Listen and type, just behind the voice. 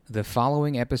The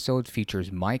following episode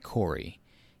features Mike Corey.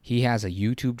 He has a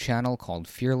YouTube channel called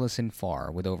Fearless and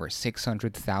Far with over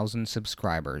 600,000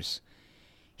 subscribers.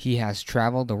 He has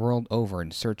traveled the world over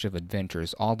in search of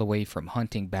adventures, all the way from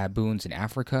hunting baboons in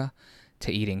Africa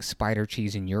to eating spider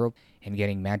cheese in Europe and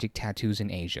getting magic tattoos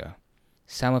in Asia.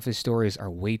 Some of his stories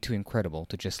are way too incredible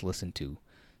to just listen to,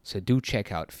 so do check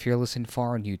out Fearless and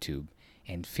Far on YouTube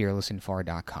and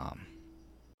fearlessandfar.com.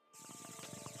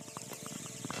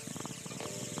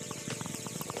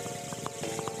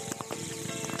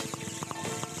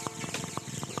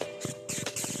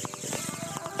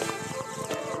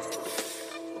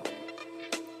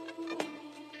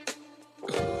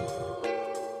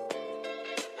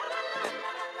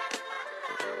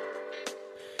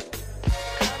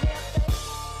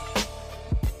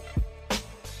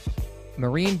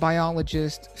 Marine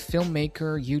biologist,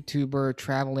 filmmaker, YouTuber,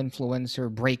 travel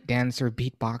influencer, breakdancer,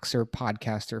 beatboxer,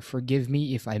 podcaster. Forgive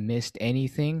me if I missed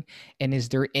anything. And is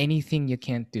there anything you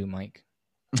can't do, Mike?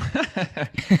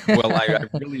 Well, I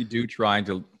really do try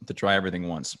to try everything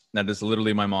once. That is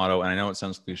literally my motto. And I know it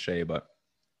sounds cliche, but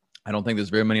I don't think there's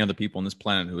very many other people on this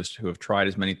planet who have tried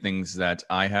as many things that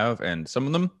I have. And some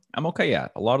of them I'm okay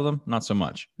at. A lot of them, not so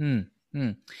much.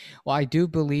 Well, I do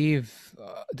believe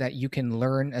that you can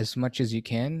learn as much as you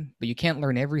can, but you can't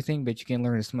learn everything, but you can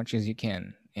learn as much as you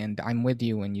can. And I'm with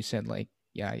you when you said, like,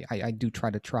 yeah, I do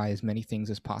try as many things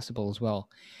as possible as well,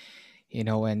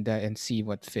 and see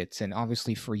what fits. And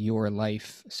obviously for your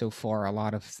life so far, a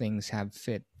lot of things have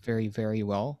fit very, very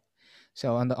well.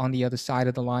 So on the other side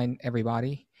of the line,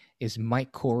 everybody, is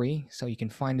Mike Corey. So you can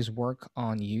find his work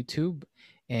on YouTube,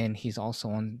 and he's also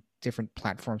on different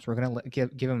platforms. We're going to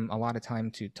give him a lot of time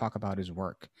to talk about his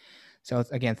work. So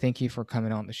again, thank you for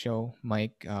coming on the show,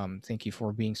 Mike. Thank you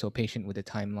for being so patient with the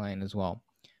timeline as well.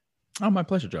 Oh, my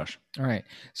pleasure, Josh. All right.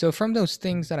 So from those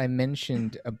things that I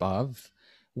mentioned above,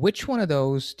 which one of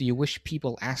those do you wish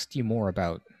people asked you more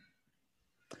about?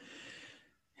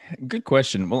 Good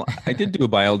question. Well, I did do a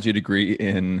biology degree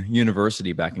in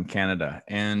university back in Canada.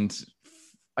 And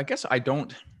I guess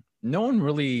no one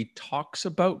really talks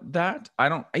about that. I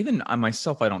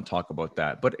myself, I don't talk about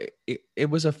that, but it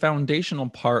was a foundational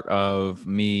part of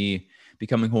me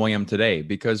becoming who I am today,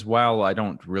 because while I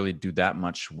don't really do that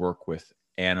much work with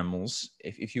animals,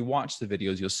 if you watch the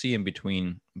videos, you'll see in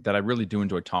between that I really do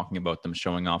enjoy talking about them,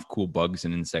 showing off cool bugs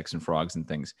and insects and frogs and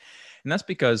things. And that's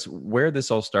because where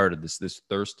this all started, this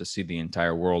thirst to see the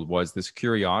entire world, was this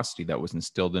curiosity that was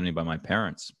instilled in me by my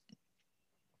parents.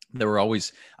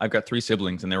 I've got 3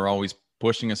 siblings, and they were always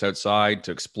pushing us outside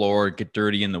to explore, get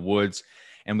dirty in the woods.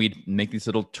 And we'd make these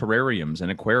little terrariums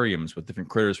and aquariums with different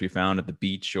critters we found at the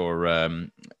beach or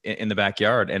in the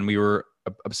backyard. And we were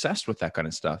obsessed with that kind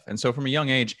of stuff. And so from a young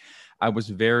age, I was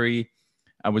very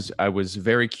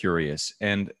curious,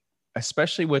 and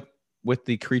especially with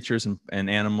the creatures and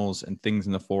animals and things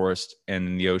in the forest and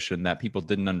in the ocean that people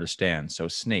didn't understand. So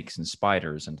snakes and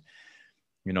spiders and,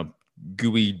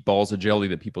 gooey balls of jelly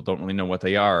that people don't really know what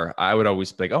they are. I would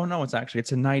always be like, oh no, it's a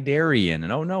cnidarian.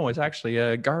 And oh no, it's actually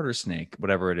a garter snake,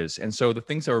 whatever it is. And so the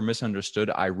things that were misunderstood,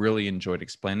 I really enjoyed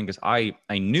explaining, because I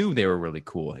knew they were really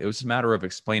cool. It was a matter of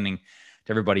explaining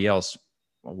to everybody else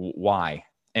why.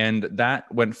 And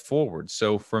that went forward.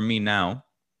 So for me now,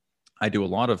 I do a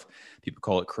lot of, people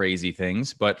call it crazy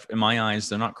things, but in my eyes,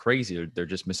 they're not crazy. They're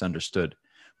just misunderstood.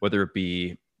 Whether it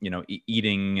be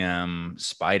eating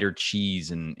spider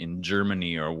cheese in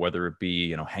Germany, or whether it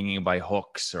be, hanging by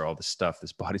hooks, or all this stuff,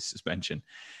 this body suspension.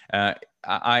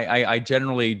 I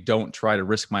generally don't try to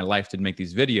risk my life to make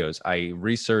these videos. I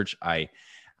research, I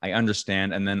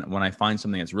understand. And then when I find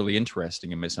something that's really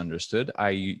interesting and misunderstood,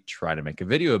 I try to make a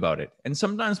video about it. And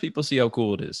sometimes people see how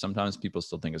cool it is. Sometimes people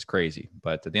still think it's crazy.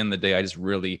 But at the end of the day, I just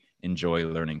really enjoy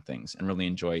learning things and really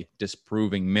enjoy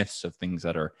disproving myths of things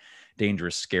that are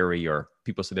dangerous, scary, or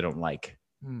people say they don't like.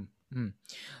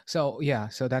 So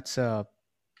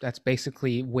that's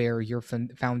basically where your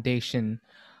foundation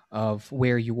of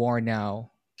where you are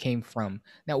now came from.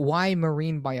 Now, why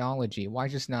marine biology? Why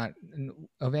just not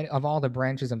of all the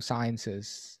branches of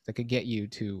sciences that could get you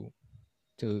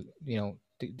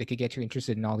that could get you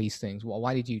interested in all these things? Well,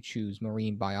 why did you choose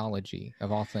marine biology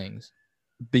of all things?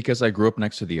 Because I grew up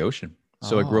next to the ocean.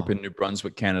 So I grew up Oh. in New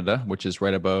Brunswick, Canada, which is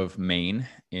right above Maine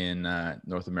in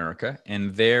North America.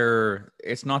 And there,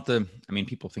 it's not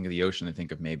people think of the ocean, they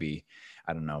think of maybe,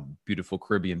 I don't know, beautiful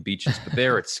Caribbean beaches, but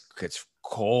there it's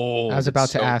cold. I was about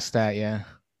to ask that, yeah.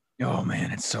 Oh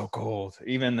man, it's so cold.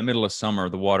 Even in the middle of summer,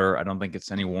 the water, I don't think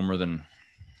it's any warmer than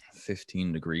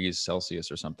 15 degrees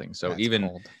Celsius or something. So That's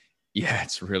cold. Yeah,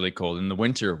 it's really cold. In the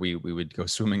winter, we would go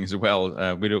swimming as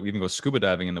well. We don't even go scuba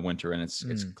diving in the winter, and it's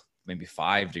maybe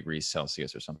 5 degrees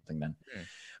Celsius or something then. Mm.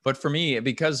 But for me,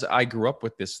 because I grew up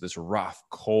with this rough,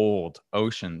 cold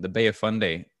ocean, the Bay of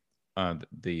Fundy,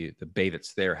 the bay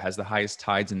that's there has the highest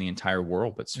tides in the entire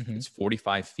world. Mm-hmm. It's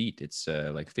 45 feet. It's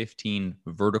like 15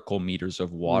 vertical meters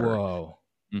of water. Whoa.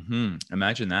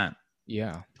 Imagine that.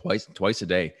 Yeah. Twice a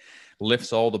day,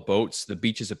 lifts all the boats. The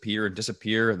beaches appear and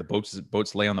disappear. The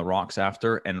boats lay on the rocks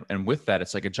after, and with that,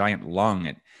 it's like a giant lung.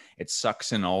 It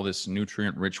sucks in all this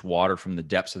nutrient rich water from the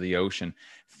depths of the ocean,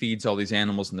 feeds all these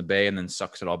animals in the bay, and then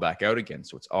sucks it all back out again.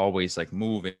 So it's always like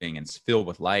moving and it's filled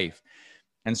with life.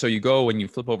 And so you go and you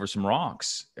flip over some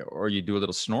rocks or you do a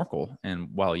little snorkel, and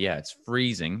while it's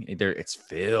freezing, there it's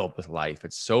filled with life.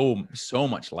 It's so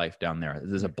much life down there.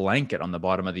 There's a blanket on the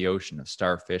bottom of the ocean of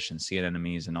starfish and sea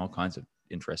anemones and all kinds of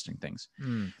interesting things.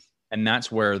 Mm. And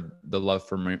that's where the love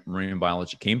for marine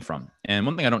biology came from. And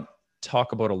one thing I don't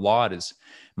talk about a lot is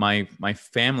my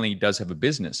family does have a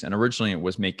business, and originally it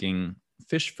was making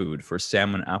fish food for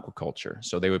salmon aquaculture.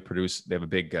 So they have a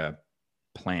big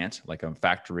plant, like a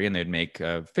factory, and they'd make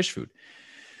fish food.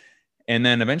 And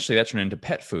then eventually that turned into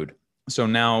pet food. So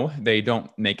now they don't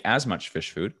make as much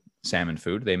fish food, salmon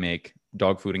food. They make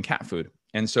dog food and cat food.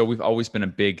 And so we've always been a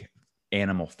big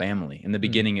animal family. In the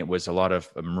beginning, it was a lot of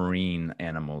marine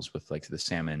animals with like the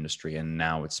salmon industry. And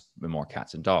now it's more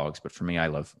cats and dogs. But for me, I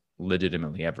love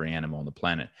legitimately every animal on the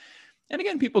planet. And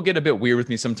again, people get a bit weird with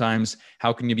me sometimes.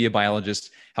 How can you be a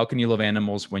biologist? How can you love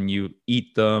animals when you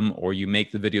eat them or you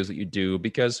make the videos that you do?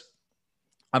 Because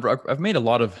I've made a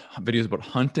lot of videos about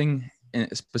hunting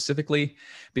specifically,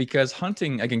 because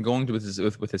hunting, again, going to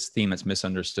with this theme that's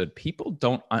misunderstood. People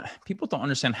don't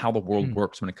understand how the world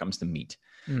works when it comes to meat.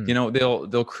 You know,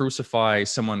 they'll crucify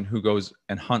someone who goes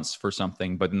and hunts for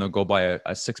something, but then they'll go buy a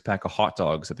 6-pack of hot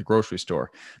dogs at the grocery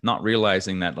store, not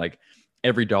realizing that like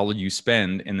every dollar you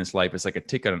spend in this life is like a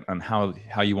ticket on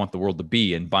how you want the world to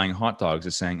be. And buying hot dogs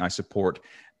is saying, I support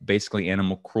basically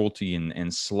animal cruelty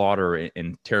and slaughter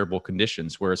in terrible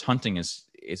conditions. Whereas hunting is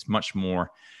much more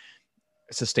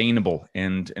sustainable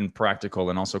and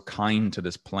practical and also kind to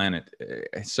this planet.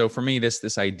 So for me,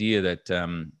 this idea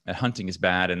that hunting is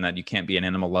bad and that you can't be an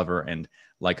animal lover and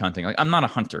like hunting, like I'm not a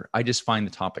hunter. I just find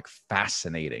the topic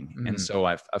fascinating. And so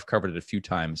I've covered it a few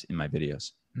times in my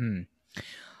videos.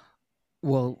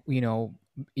 Well, you know,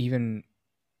 even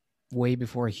way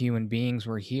before human beings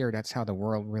were here, that's how the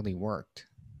world really worked.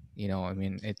 You know, I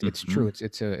mean, it's true. It's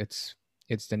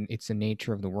the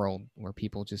nature of the world where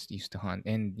people just used to hunt.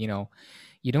 And you know,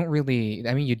 you don't really.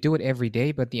 I mean, you do it every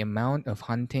day, but the amount of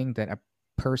hunting that a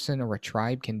person or a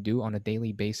tribe can do on a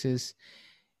daily basis,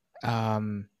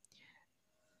 um,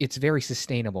 it's very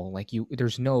sustainable. Like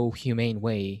there's no humane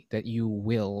way that you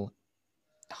will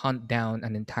hunt down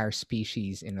an entire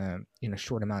species in a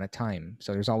short amount of time.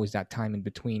 So there's always that time in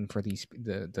between for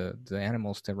the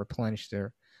animals to replenish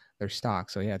their stock.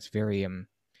 So yeah, it's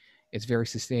very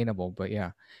sustainable. But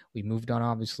yeah, we moved on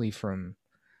obviously from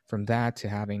that to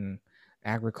having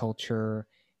agriculture,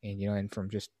 and you know, and from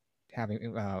just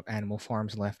having animal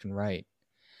farms left and right.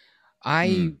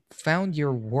 I found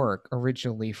your work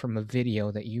originally from a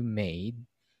video that you made,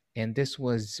 and this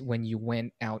was when you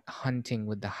went out hunting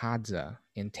with the Hadza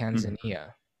in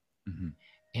Tanzania.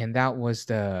 And that was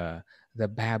the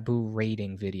Babu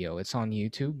raiding video. It's on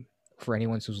YouTube for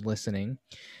anyone who's listening.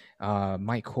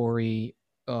 Mike Corey,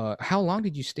 how long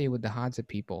did you stay with the Hadza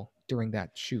people during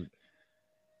that shoot?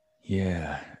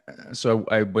 Yeah. So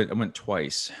I went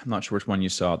twice. I'm not sure which one you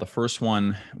saw. The first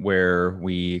one where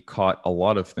we caught a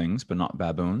lot of things, but not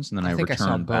baboons. And then I I think I saw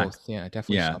returned back. both. Yeah, I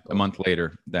definitely Yeah. saw A both. month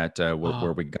later that where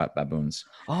Oh, we got baboons.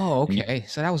 oh, And okay.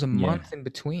 So that was a yeah. month in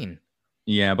between.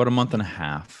 Yeah. About a month and a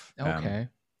half. Okay.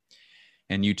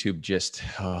 And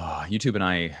YouTube and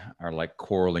I are like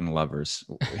quarreling lovers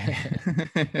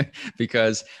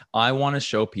because I want to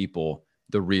show people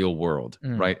the real world,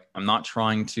 right? I'm not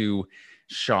trying to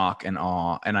shock and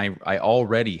awe. And I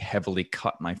already heavily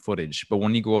cut my footage. But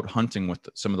when you go out hunting with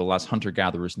some of the last hunter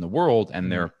gatherers in the world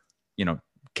and they're, you know,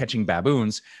 catching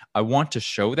baboons, I want to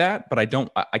show that, but I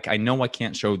know I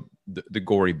can't show the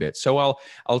gory bit. So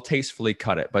I'll tastefully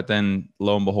cut it. But then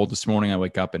lo and behold, this morning I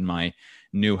wake up in my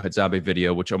new Hadza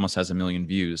video, which almost has 1 million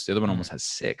views. The other one almost has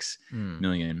 6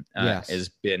 million, Yes. has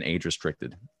been age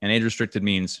restricted. And age restricted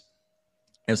means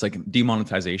it's like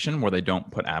demonetization where they don't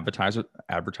put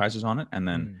advertisers on it. And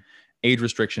then age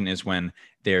restriction is when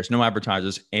there's no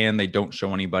advertisers and they don't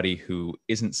show anybody who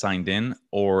isn't signed in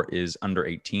or is under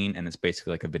 18. And it's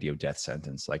basically like a video death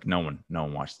sentence. Like no one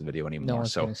watches the video anymore. No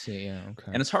one's gonna see. Yeah.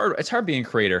 Okay. And it's hard being a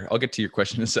creator. I'll get to your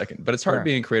question in a second, but it's hard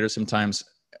being a creator sometimes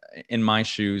in my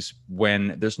shoes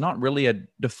when there's not really a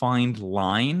defined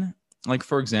line like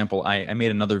for example, I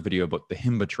made another video about the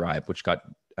Himba tribe, which got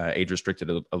age restricted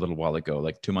a little while ago,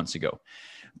 like 2 months ago.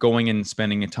 Going and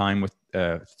spending a time with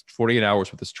 48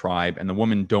 hours with this tribe, and the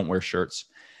women don't wear shirts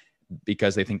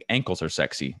because they think ankles are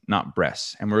sexy, not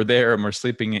breasts. And we're there and we're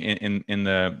sleeping in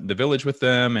the village with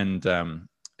them, and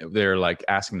they're like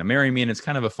asking to marry me, and it's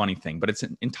kind of a funny thing, but it's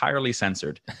entirely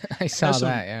censored. I And there's saw some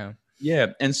that. Yeah. yeah,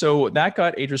 and so that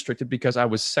got age restricted because I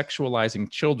was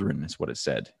sexualizing children, is what it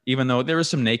said. Even though there were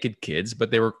some naked kids, but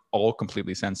they were all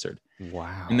completely censored. And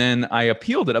Wow. then I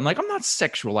appealed it. I'm like, I'm not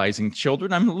sexualizing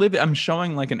children. I'm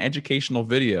showing like an educational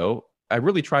video. I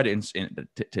really try to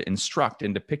instruct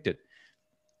and depict it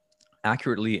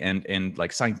accurately and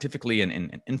like scientifically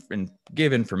and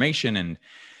give information.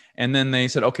 And then they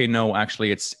said, okay, no,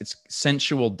 actually, it's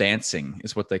sensual dancing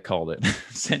is what they called it,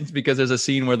 because there's a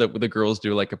scene where the girls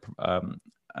do like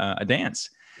a dance,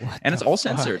 What and the it's all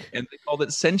fuck? censored, and they called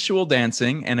it sensual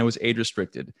dancing, and it was age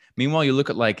restricted. Meanwhile, you look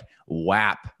at like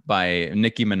WAP by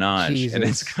Nicki Minaj, and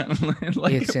it's Jesus. kind of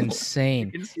like It's you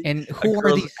insane. can see And a who are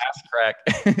girl's these ass crack,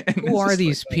 and who it's are just like,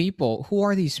 these people? Who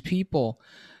are these people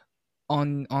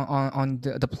on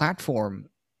the platform?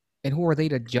 And who are they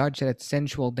to judge that it's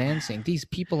sensual dancing? These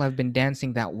people have been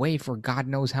dancing that way for God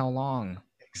knows how long.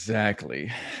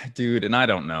 exactly, dude. And I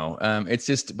don't know. It's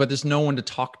just, but there's no one to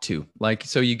talk to. Like,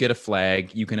 so you get a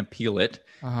flag, you can appeal it,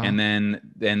 Uh-huh. and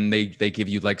then they give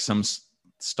you like some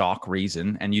stock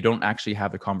reason, and you don't actually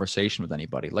have a conversation with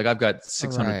anybody. Like, I've got All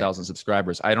six hundred right. thousand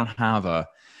subscribers. I don't have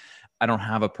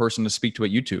a person to speak to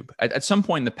at YouTube. At some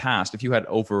point in the past, if you had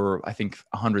over, I think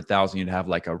 100,000, you'd have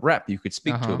like a rep you could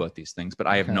speak to Uh-huh. about these things. But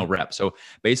I have no Okay. rep, so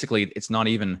basically, it's not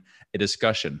even a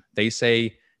discussion. They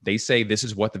say this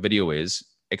is what the video is: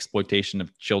 exploitation of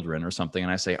children or something,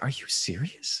 and I say, "Are you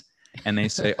serious?" And they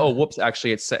say, "Oh, whoops,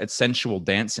 actually, it's sensual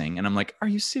dancing," and I'm like, "Are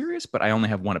you serious?" But I only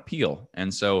have one appeal,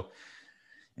 and so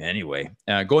anyway,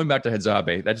 going back to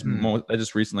Hadzabe, Hmm. that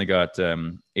just recently got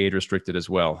age restricted as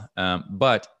well.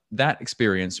 But that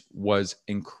experience was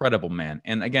incredible, man.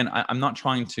 And again, I'm not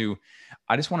trying to.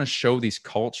 I just want to show these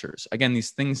cultures again,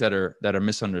 these things that are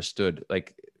misunderstood.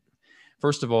 Like,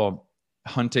 first of all,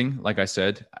 hunting, like I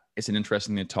said, it's an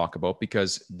interesting thing to talk about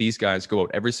because these guys go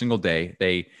out every single day.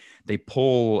 They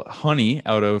pull honey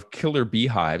out of killer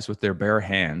beehives with their bare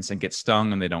hands and get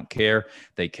stung, and they don't care.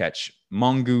 They catch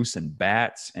mongoose and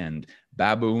bats and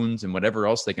baboons and whatever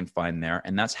else they can find there,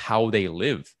 and that's how they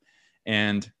live.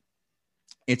 And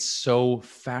it's so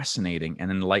fascinating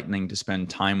and enlightening to spend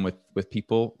time with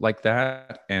people like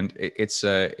that. And it's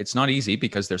not easy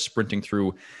because they're sprinting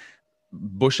through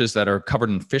bushes that are covered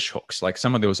in fish hooks. Like,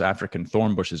 some of those African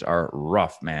thorn bushes are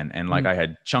rough, man. And like, I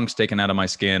had chunks taken out of my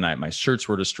skin. My shirts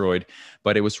were destroyed,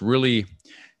 but it was really,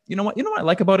 you know what I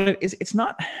like about it is it's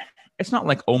not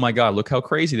like, oh my God, look how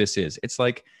crazy this is. It's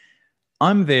like,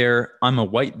 I'm there. I'm a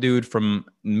white dude from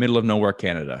middle of nowhere,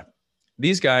 Canada.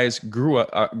 These guys grew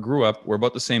up. We're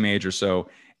about the same age or so,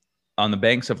 on the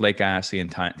banks of Lake Eyasi in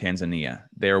Tanzania.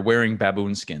 They're wearing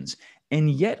baboon skins. And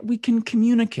yet we can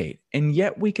communicate, and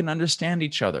yet we can understand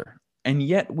each other, and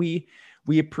yet we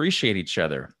appreciate each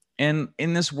other. And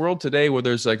in this world today where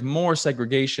there's like more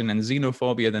segregation and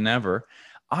xenophobia than ever,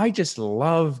 I just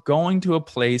love going to a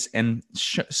place and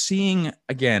seeing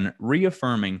again,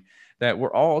 reaffirming that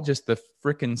we're all just the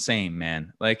freaking same,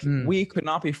 man. Like, Mm. we could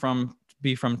not be from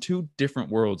two different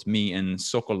worlds, me and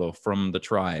Sokolo from the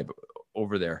tribe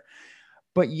over there,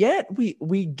 but yet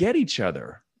we get each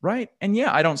other, right? And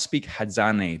yeah, I don't speak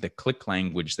Hadzane, the click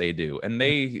language they do, and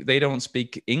they don't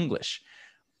speak English,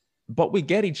 but we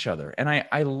get each other, and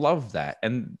I love that.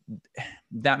 And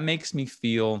that makes me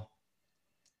feel,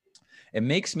 it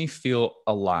makes me feel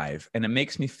alive, and it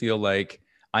makes me feel like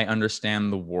I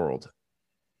understand the world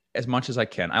as much as I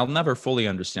can. I'll never fully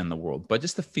understand the world, but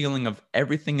just the feeling of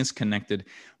everything is connected.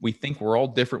 We think we're all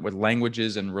different with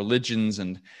languages and religions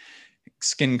and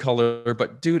skin color,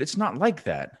 but dude, it's not like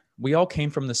that. We all came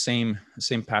from the same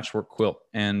patchwork quilt,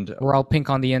 and We're all pink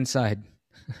on the inside.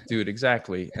 dude,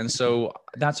 exactly. And so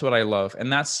that's what I love, and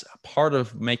that's part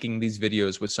of making these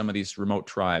videos with some of these remote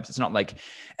tribes. It's not like,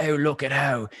 oh, look at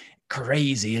how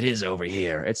crazy it is over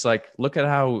here. It's like, look at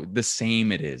how the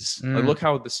same it is. Like, Mm. look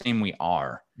how the same we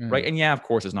are. Right. Mm. And yeah, of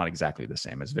course, it's not exactly the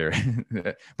same. It's very,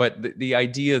 but the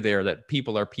idea there that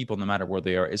people are people no matter where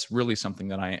they are is really something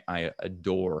that I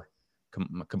adore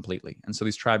completely. And so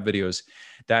these tribe videos,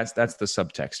 that's the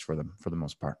subtext for them for the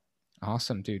most part.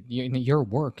 Awesome, dude. Your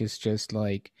work is just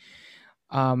like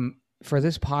for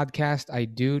this podcast,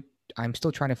 I'm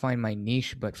still trying to find my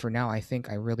niche, but for now I think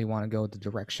I really want to go the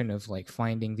direction of like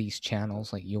finding these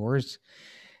channels like yours.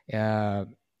 Uh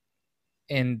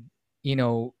and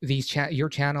these your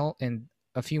channel and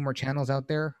a few more channels out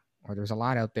there. or there's a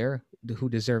lot out there who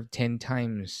deserve 10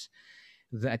 times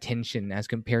the attention as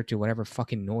compared to whatever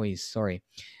fucking noise, sorry,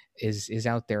 is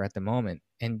out there at the moment.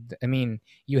 And I mean,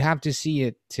 you have to see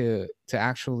it to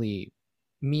actually.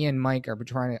 Me and Mike are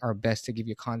trying our best to give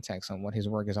you context on what his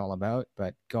work is all about,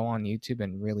 but go on YouTube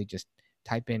and really just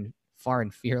type in Far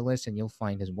and Fearless and you'll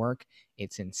find his work.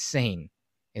 It's insane.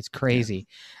 It's Yeah. crazy.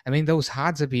 I mean, those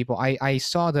Hadza people. I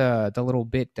saw the little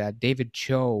bit that David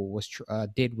Cho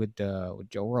did with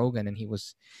Joe Rogan, and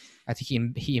I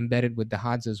think he embedded with the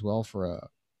Hadza as well for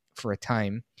a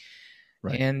time.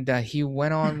 Right. And he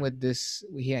went on with this.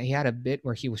 He had a bit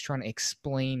where he was trying to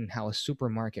explain how a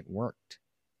supermarket worked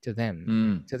to them.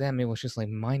 Mm. To them, it was just like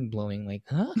mind blowing. Like,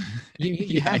 huh? You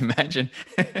Yeah, have imagine.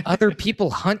 other people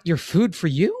hunt your food for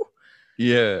you?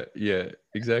 Yeah, yeah,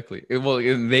 exactly. Well,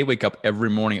 they wake up every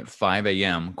morning at 5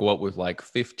 a.m., go out with like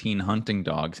 15 hunting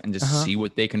dogs and Uh just huh. see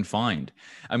what they can find.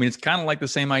 I mean, it's kind of like the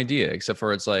same idea, except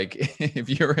for it's like if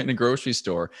you're in a grocery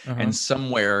store Uh huh. and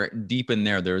somewhere deep in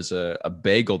there, there's a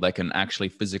bagel that can actually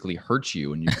physically hurt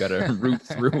you, and you've got to root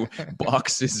through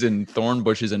boxes and thorn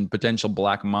bushes and potential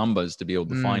black mambas to be able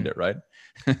to find Mm. it, right?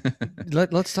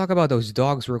 Let's talk about those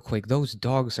dogs real quick. Those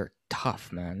dogs are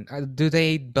tough, man. Do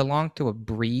they belong to a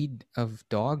breed of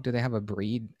dog? Do they have a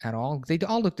breed at all? They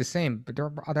all look the same, but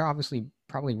they're obviously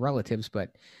probably relatives.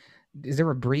 But is there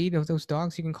a breed of those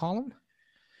dogs you can call them?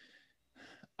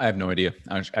 I have no idea.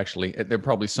 Actually, they're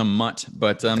probably some mutt.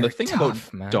 But the They're thing about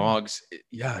tough, man. dogs,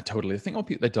 yeah, totally. The thing about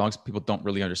that dogs people don't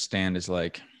really understand is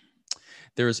like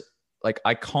there's like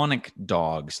iconic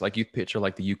dogs, like you picture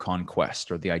like the Yukon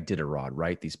Quest or the Iditarod,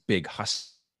 right? These big husky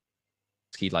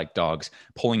like dogs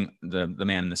pulling the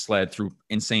man in the sled through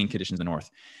insane conditions in the north.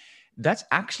 That's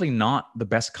actually not the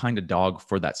best kind of dog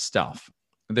for that stuff.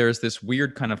 There's this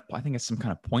weird kind of, I think it's some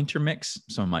kind of pointer mix.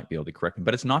 Someone might be able to correct me,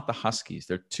 but it's not the Huskies.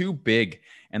 They're too big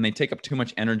and they take up too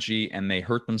much energy and they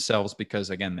hurt themselves because,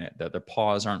 again, their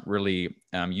paws aren't really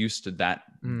used to that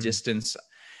Mm. distance.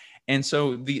 And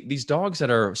so these dogs that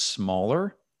are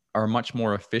smaller are much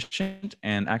more efficient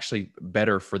and actually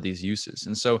better for these uses.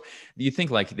 And so you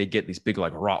think like they get these big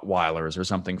like Rottweilers or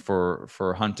something for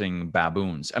hunting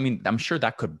baboons. I mean, I'm sure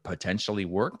that could potentially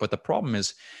work, but the problem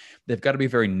is they've got to be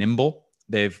very nimble.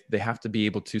 They have to be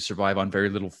able to survive on very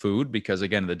little food because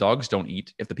again, the dogs don't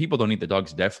eat. If the people don't eat, the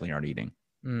dogs definitely aren't eating.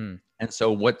 Mm. And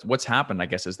so what's happened, I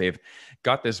guess, is they've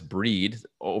got this breed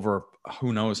over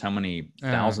who knows how many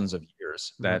Ah, thousands of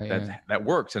years right. Yeah. that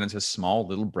works, and it's a small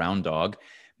little brown dog.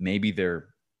 Maybe they're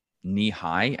knee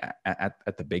high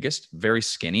at the biggest, very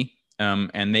skinny,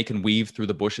 and they can weave through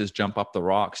the bushes, jump up the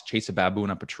rocks, chase a baboon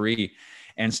up a tree,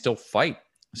 and still fight.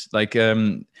 Like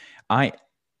I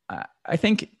I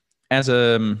think as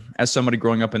somebody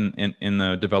growing up in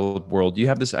the developed world, you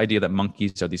have this idea that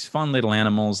monkeys are these fun little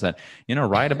animals that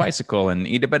ride a bicycle and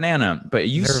eat a banana. But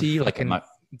you They're see like fucking.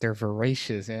 They're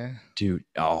voracious. Yeah. dude,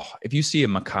 oh, if you see a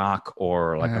macaque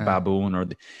or like a Ah.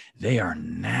 baboon they are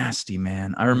nasty,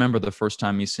 man. I remember the first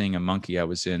time me seeing a monkey. I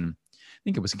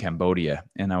think it was in Cambodia,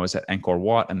 and I was at Angkor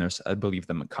Wat, and there's I believe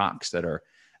the macaques that are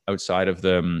outside of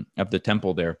the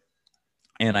temple there.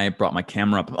 And I brought my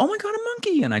camera up. Oh my God, a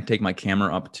monkey. And I take my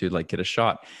camera up to like get a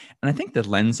shot. And I think the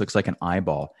lens looks like an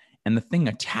eyeball. And the thing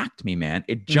attacked me, man.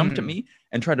 It jumped at Mm. me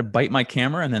and tried to bite my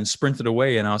camera and then sprinted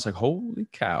away. And I was like, holy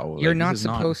cow. You're Like, this not is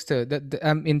not. supposed to.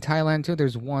 In Thailand too,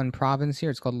 there's one province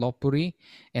here. It's called Lopburi,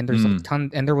 and there's a Mm,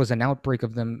 ton. And there was an outbreak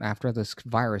of them after this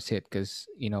virus hit because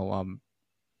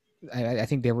I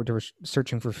think they were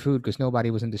searching for food because nobody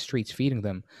was in the streets feeding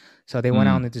them. So they went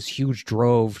out mm, in this huge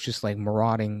drove, just like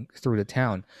marauding through the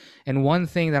town. And one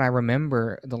thing that I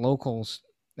remember the locals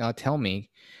tell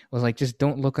me was like, just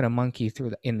don't look at a monkey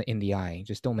through in the eye.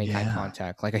 Just don't make eye yeah.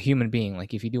 contact like a human being.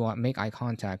 Like if you do want make eye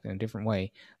contact in a different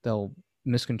way, they'll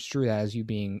misconstrue that as you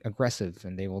being aggressive,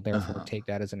 and they will therefore Uh-huh. take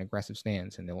that as an aggressive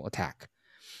stance, and they will attack.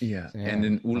 Yeah. So, And yeah,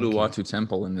 in monkeys. Uluwatu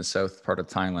Temple in the south part of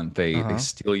Thailand, Uh they huh.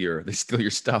 steal your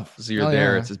stuff. So you're Oh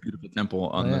there. yeah. It's this beautiful temple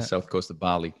Oh on the yeah. south coast of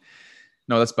Bali.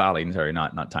 No, that's Bali. Sorry,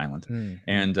 not Thailand. Mm.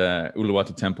 And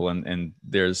Uluwatu Temple, and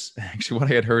there's actually what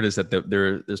I had heard is that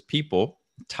there's people,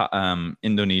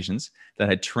 Indonesians, that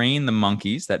had trained the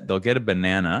monkeys that they'll get a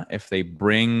banana if they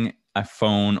bring a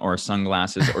phone or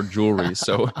sunglasses or jewelry.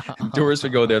 So tourists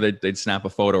would go there, they'd snap a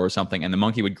photo or something, and the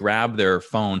monkey would grab their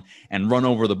phone and run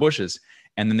over the bushes,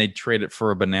 and then they'd trade it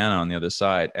for a banana on the other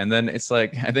side. And then it's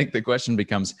like, I think the question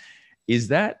becomes, is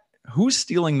that who's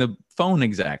stealing the phone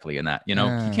exactly in that? You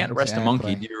can't arrest a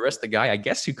monkey. Exactly. Do you arrest the guy? I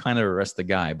guess you kind of arrest the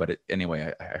guy, but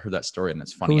anyway, I heard that story and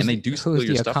it's funny. Who's And they the do steal who's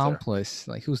your the stuff there. accomplice?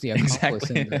 Like who's the accomplice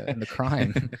Exactly. in the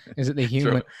crime? Is it the Throw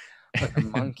human or the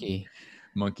monkey?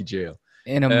 monkey jail.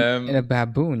 In a Um,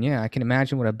 baboon, yeah, I can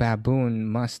imagine what a baboon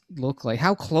must look like.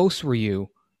 How close were you?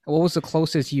 What was the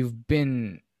closest you've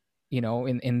been,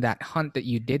 in that hunt that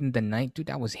you did in the night? Dude,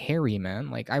 that was hairy, man.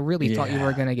 Like I really thought you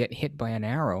were yeah, gonna get hit by an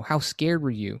arrow. How scared were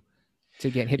you to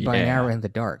get hit by an arrow yeah. in the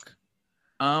dark?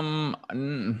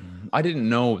 I didn't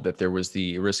know that there was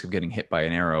the risk of getting hit by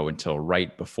an arrow until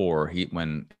right before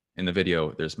when in the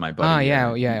video there's my Ah, buddy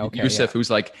yeah, yeah, okay, Yusuf yeah. who's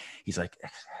like he's like,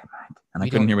 and I We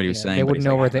couldn't don't, hear what he was yeah, they saying, but wouldn't he's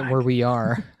know like, where we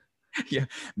are. yeah,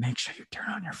 make sure you turn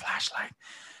on your flashlight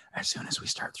as soon as we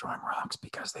start throwing rocks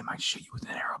because they might shoot you with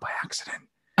an arrow by accident.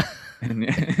 And You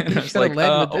I was should have like,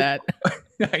 led with oh, that.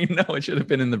 I know it should have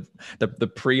been in the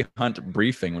pre-hunt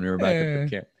briefing when we were back at the Uh,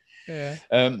 camp.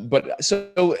 yeah. But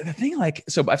so the thing, like,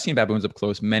 so I've seen baboons up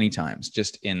close many times,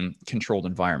 just in controlled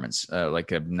environments,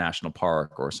 like a national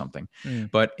park or something. Mm,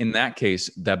 But in that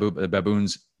case, the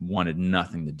baboons wanted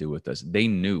nothing to do with us. They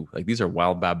knew, like, these are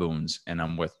wild baboons, and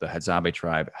I'm with the Hadza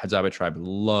tribe. Hadza tribe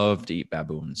love to eat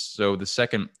baboons. So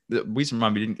the reason why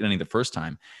we didn't get any the first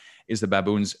time is the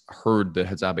baboons heard the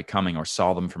Hadzabe coming or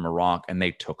saw them from a rock and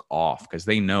they took off because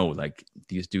they know like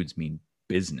these dudes mean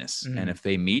business. And mm, if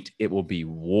they meet, it will be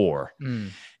war. mm,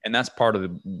 And that's part of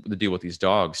the deal with these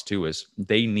dogs too, is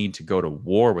they need to go to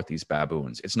war with these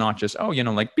baboons. It's not just, oh,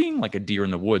 like being like a deer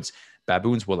in the woods.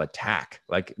 Baboons will attack.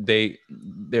 Like they're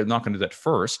not going to do that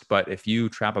first, but if you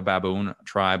trap a baboon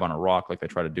tribe on a rock like they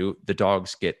try to do, the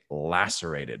dogs get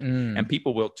lacerated. mm. And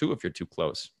people will too if you're too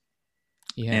close.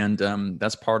 Yeah. And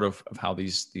that's part of how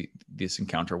this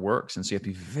encounter works. And so you have to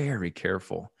be very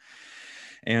careful.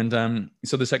 And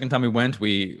so the second time we went,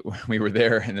 we were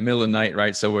there in the middle of the night,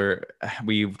 right? So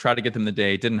we tried to get them the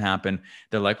day. It didn't happen.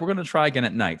 They're like, we're going to try again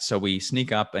at night. So we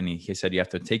sneak up, and he said, you have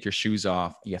to take your shoes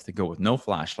off. You have to go with no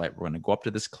flashlight. We're going to go up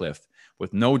to this cliff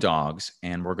with no dogs,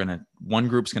 and one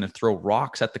group's going to throw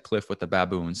rocks at the cliff with the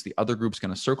baboons. The other group's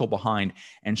going to circle behind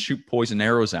and shoot poison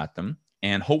arrows at them.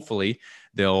 And hopefully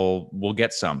we'll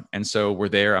get some. And so we're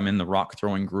there. I'm in the rock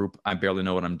throwing group. I barely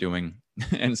know what I'm doing.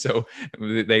 And so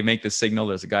they make the signal.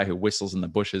 There's a guy who whistles in the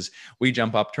bushes. We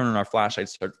jump up, turn on our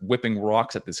flashlights, start whipping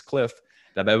rocks at this cliff.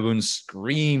 The baboons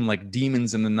scream like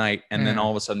demons in the night. And then all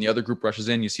of a sudden the other group rushes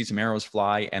in. You see some arrows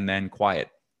fly and then quiet.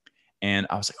 And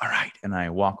I was like, all right. And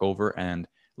I walk over and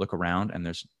look around and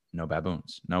there's no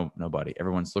baboons, nobody.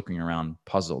 Everyone's looking around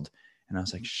puzzled. And I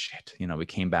was like, shit, we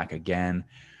came back again.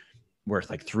 We're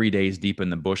like 3 days deep in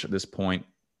the bush at this point.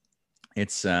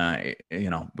 It's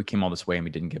we came all this way and we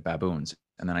didn't get baboons.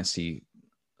 And then I see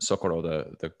Socorro,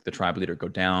 the tribe leader, go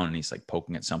down and he's like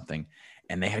poking at something,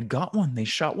 and they had got one. They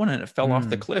shot one and it fell off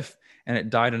the Mm. cliff and it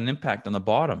died on an impact on the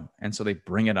bottom. And so they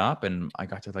bring it up and I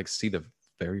got to like see the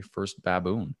very first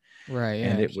baboon. Right,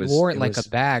 And yeah. it He was wore it it like a was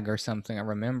bag or something. I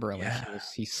remember like yeah,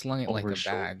 he slung it like over a his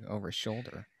shoulder. bag over his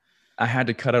shoulder. I had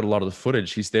to cut out a lot of the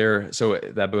footage. He's there. So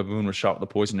that baboon was shot with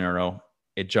a poison arrow.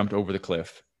 It jumped over the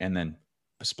cliff and then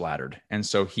splattered. And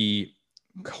so he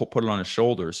put it on his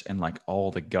shoulders and like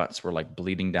all the guts were like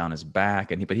bleeding down his back.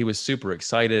 But he was super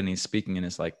excited and he's speaking in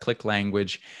his like click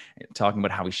language, talking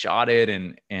about how he shot it.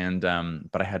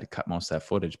 But I had to cut most of that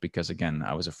footage because again,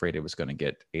 I was afraid it was going to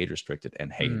get age restricted,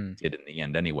 and hey, it Mm, did in the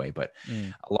end anyway. But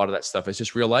mm, a lot of that stuff is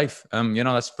just real life.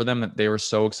 That's for them, that they were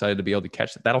so excited to be able to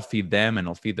catch that. That'll feed them and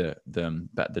it'll feed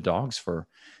the dogs for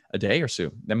a day or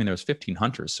so. I mean, there was 15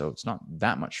 hunters, so it's not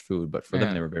that much food, but for them,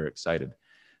 yeah. they were very excited.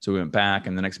 So we went back,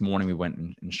 and the next morning we went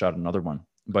and shot another one.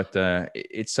 But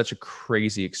it's such a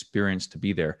crazy experience to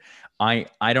be there. I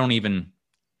don't even,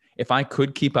 if I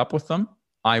could keep up with them,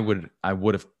 I would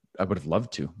have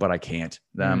loved to, but I can't.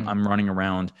 Mm, I'm running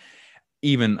around.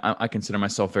 Even I consider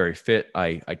myself very fit.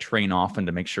 I train often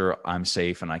to make sure I'm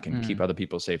safe and I can keep mm, other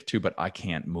people safe too, but I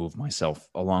can't move myself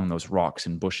along those rocks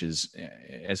and bushes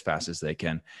as fast as they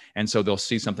can. And so they'll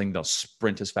see something, they'll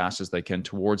sprint as fast as they can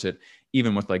towards it,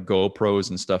 even with like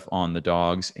GoPros and stuff on the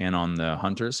dogs and on the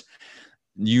hunters.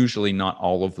 Usually not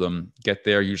all of them get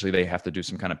there. Usually they have to do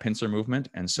some kind of pincer movement.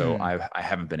 And so mm, I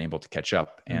haven't been able to catch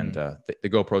up. And mm. the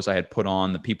GoPros I had put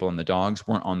on the people and the dogs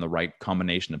weren't on the right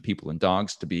combination of people and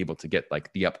dogs to be able to get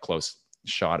like the up close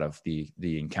shot of the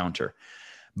encounter.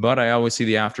 But I always see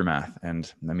the aftermath.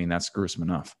 And I mean, that's gruesome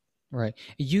enough. Right.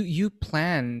 You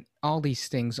plan all these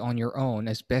things on your own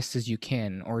as best as you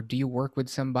can, or do you work with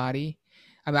somebody?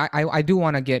 I mean, I do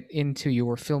want to get into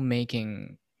your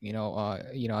filmmaking,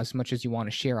 as much as you want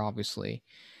to share, obviously,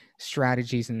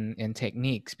 strategies and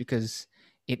techniques, because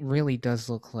it really does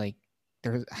look like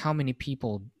there's how many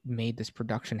people made this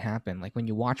production happen. Like when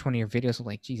you watch one of your videos,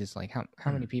 like Jesus, like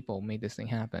how many people made this thing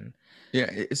happen? Yeah,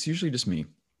 it's usually just me.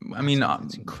 I That's mean,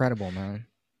 it's incredible, man.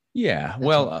 Yeah, That's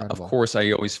well, of incredible. course,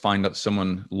 I always find out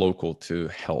someone local to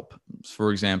help.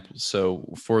 For example, so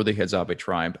for the Hadzabe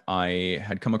tribe, I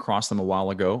had come across them a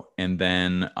while ago, and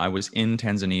then I was in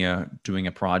Tanzania doing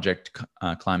a project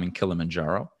climbing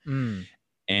Kilimanjaro. Mm.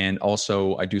 And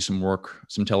also, I do some work,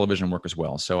 some television work as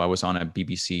well. So I was on a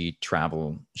BBC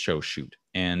travel show shoot.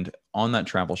 And on that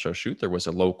travel show shoot, there was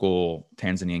a local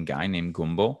Tanzanian guy named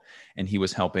Gumbo, and he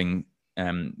was helping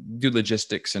do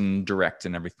logistics and direct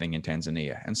and everything in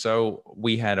Tanzania. And so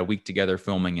we had a week together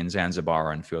filming in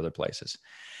Zanzibar and a few other places.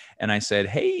 And I said,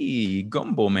 "Hey,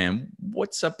 Gumbo, man,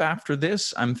 what's up after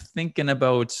this? I'm thinking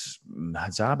about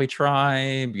Hadzabe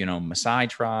tribe, Maasai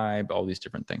tribe, all these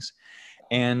different things."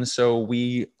 And so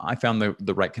I found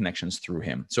the right connections through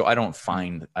him. So Mm.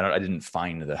 I didn't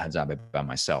find the Hadzabe by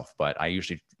myself, but I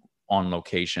usually on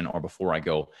location or before I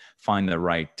go find the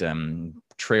right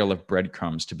trail of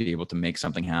breadcrumbs to be able to make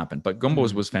something happen. But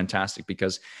Gumbo's Mm. was fantastic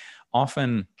because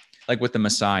often, like with the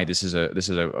Maasai, this is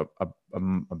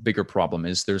a bigger problem.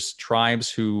 Is there's tribes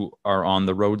who are on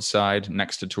the roadside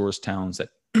next to tourist towns that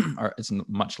it's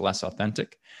much less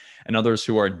authentic, and others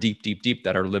who are deep, deep, deep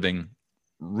that are living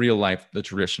real life, the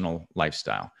traditional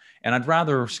lifestyle. And I'd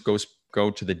rather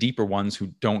go to the deeper ones who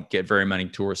don't get very many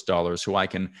tourist dollars, who I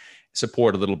can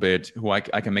support a little bit, who I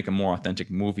can make a more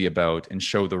authentic movie about and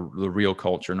show the real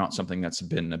culture, not something that's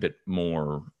been a bit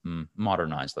more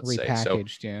modernized, let's say. So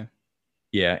Repackaged, yeah.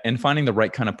 yeah, and finding the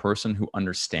right kind of person who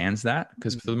understands that,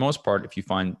 because for Mm. the most part, if you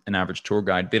find an average tour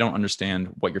guide, they don't understand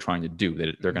what you're trying to do.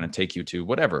 They're going Mm. to take you to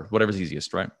whatever's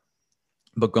easiest, right?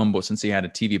 But Gumbo, since he had a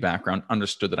TV background,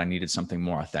 understood that I needed something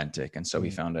more authentic. And so he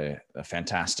Mm. found a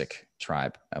fantastic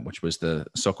tribe, which was the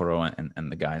Socorro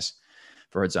and the guys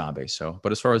for Hadzabe. So,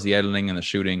 but as far as the editing and the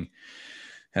shooting,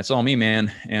 that's all me,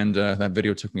 man. And that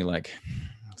video took me like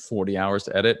 40 hours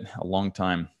to edit, a long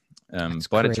time. That's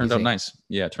But it turned out crazy. nice.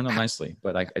 Yeah, it turned out H- nicely.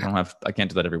 But I can't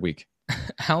do that every week.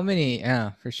 How many?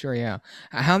 Yeah, for sure. Yeah.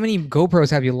 How many GoPros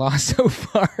have you lost so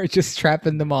far? Just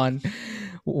strapping them on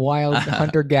wild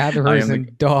hunter I gatherers am the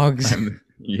and dogs.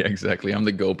 yeah, exactly. I'm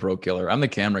the GoPro killer. I'm the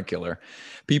camera killer.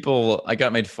 I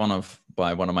got made fun of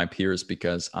by one of my peers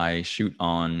because I shoot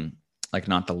on like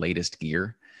not the latest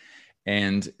gear.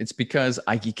 And it's because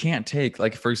you can't take,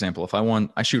 like, for example,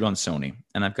 I shoot on Sony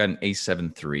and I've got an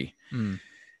A7 III. Mm.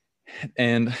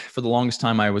 And for the longest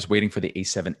time, I was waiting for the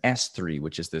A7S III,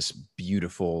 which is this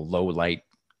beautiful low light,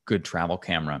 good travel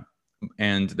camera.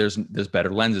 And there's better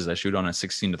lenses. I shoot on a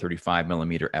 16 to 35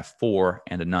 millimeter f4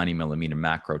 and a 90 millimeter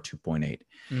macro 2.8,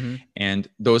 Mm-hmm. and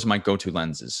those are my go-to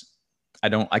lenses.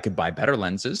 I could buy better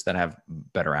lenses that have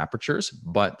better apertures,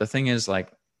 but the thing is,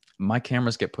 like, my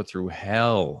cameras get put through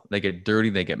hell. They get dirty,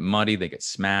 they get muddy, they get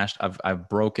smashed. I've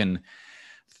broken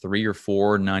 3 or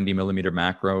 4 90 millimeter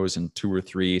macros and 2 or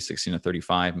 3 16 to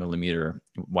 35 millimeter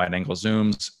wide angle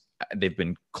zooms. They've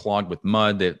been clogged with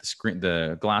mud.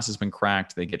 The glass has been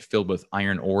cracked. They get filled with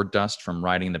iron ore dust from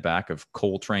riding in the back of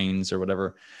coal trains or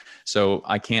whatever. So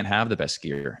I can't have the best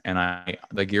gear, and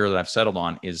the gear that I've settled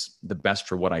on is the best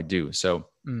for what I do. So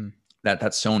Mm. that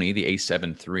Sony, the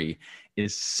A7 III,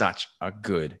 is such a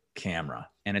good camera,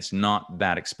 and it's not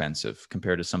that expensive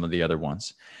compared to some of the other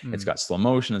ones. It's Mm. got slow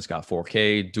motion, it's got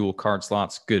 4K, dual card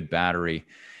slots, good battery,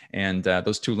 and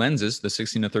those two lenses, the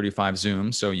 16 to 35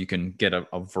 zoom, so you can get a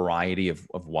variety of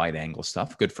wide angle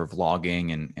stuff, good for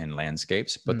vlogging and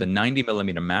landscapes. But the Mm. 90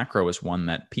 millimeter macro is one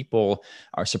that people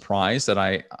are surprised that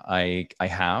I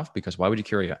have, because why would you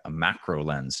carry a macro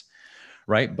lens,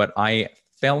 right? But I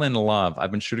fell in love.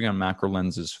 I've been shooting on macro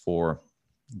lenses for,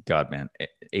 God, man,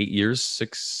 8 years,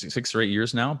 6 or 8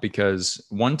 years now, because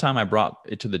one time I brought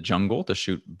it to the jungle to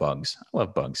shoot bugs. I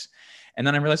love bugs. And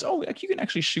then I realized, oh, you can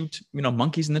actually shoot,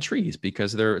 monkeys in the trees,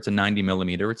 because it's a 90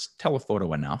 millimeter. It's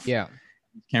telephoto enough. Yeah.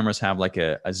 Cameras have like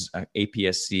a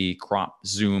APS-C crop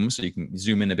zoom, so you can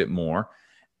zoom in a bit more.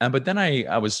 But then I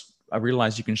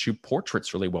realized you can shoot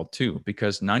portraits really well too,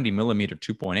 because 90 millimeter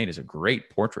 2.8 is a great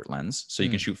portrait lens. So you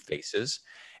can Mm. shoot faces,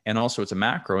 and also it's a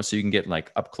macro, so you can get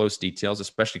like up close details,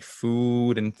 especially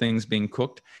food and things being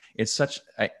cooked. It's such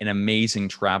an amazing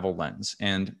travel lens,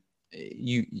 and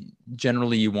you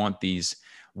generally you want these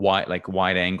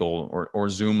wide angle or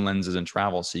zoom lenses in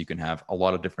travel, so you can have a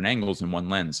lot of different angles in one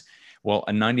lens. Well,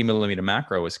 a 90 millimeter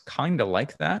macro is kind of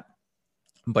like that,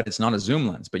 but it's not a zoom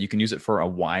lens, but you can use it for a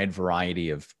wide variety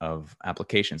of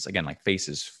applications. Again, like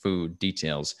faces, food,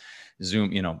 details,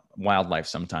 zoom, wildlife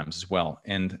sometimes as well.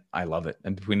 And I love it.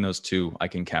 And between those two, I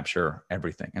can capture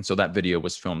everything. And so that video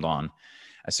was filmed on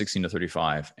a 16 to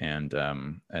 35 and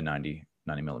a 90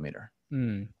 millimeter. Mm.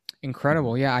 Mhm.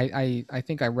 Incredible. Yeah, I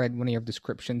think I read one of your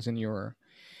descriptions in your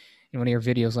in one of your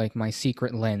videos, like my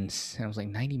secret lens. And I was like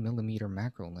 90 millimeter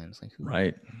macro lens. Like who?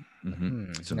 Right.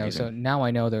 Mm-hmm. It's No. So amazing. now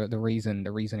I know the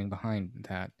reasoning behind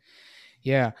that.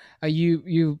 Yeah.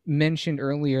 You mentioned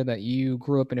earlier that you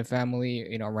grew up in a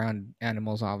family, around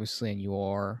animals, obviously, and you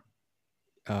are,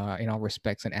 in all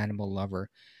respects, an animal lover.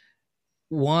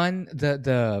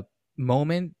 The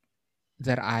moment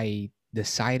that I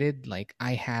decided, like,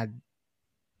 I had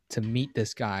to meet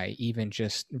this guy, even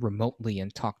just remotely,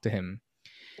 and talk to him,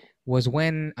 was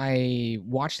when I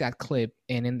watched that clip.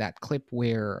 And in that clip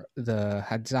where the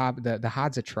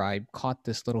Hadza tribe caught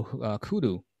this little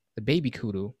kudu, the baby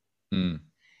kudu, Mm.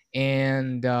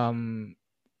 and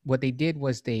what they did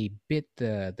was they bit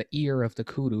the ear of the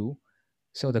kudu,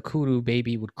 so the kudu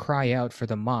baby would cry out for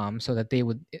the mom, so that they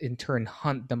would in turn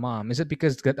hunt the mom. Is it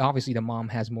because obviously the mom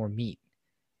has more meat?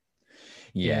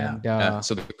 Yeah. And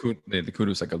So the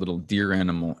kudu is like a little deer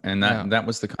animal, and yeah, that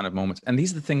was the kind of moments. And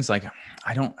these are the things like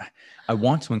I don't. I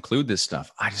want to include this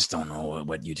stuff. I just don't know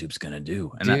what YouTube's gonna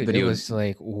do. And that dude, it video, was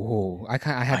like, whoa! I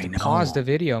had I to pause the know.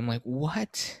 video. I'm like,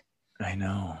 what? I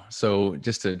know. So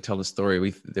just to tell the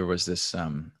story, there was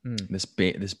Hmm. this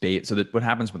bait. So that what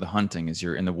happens with the hunting is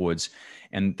you're in the woods,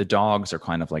 and the dogs are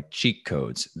kind of like cheat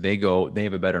codes. They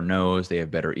have a better nose, they have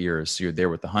better ears. So you're there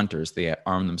with the hunters. They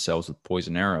arm themselves with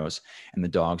poison arrows, and the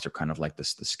dogs are kind of like the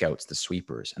scouts, the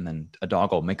sweepers. And then a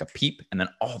dog will make a peep, and then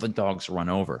all the dogs run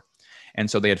over. And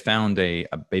so they had found a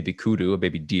baby kudu, a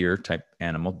baby deer type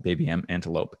animal, baby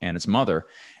antelope, and its mother.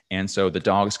 And so the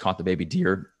dogs caught the baby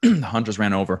deer. The hunters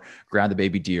ran over, grabbed the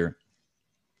baby deer.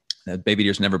 The baby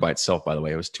deer's never by itself, by the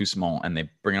way. It was too small. And they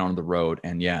bring it onto the road.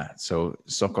 And yeah, so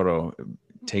Socorro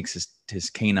takes his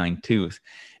canine tooth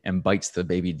and bites the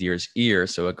baby deer's ear.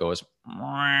 So it goes to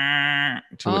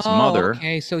its Oh, mother.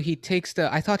 okay. So he takes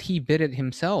the. I thought he bit it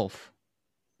himself.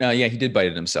 Yeah, he did bite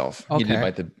it himself. He did Okay.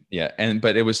 bite yeah,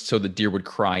 but it was so the deer would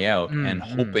cry out and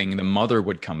Mm-hmm. hoping the mother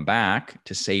would come back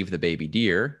to save the baby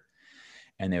deer,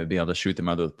 and they would be able to shoot the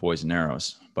mother with poison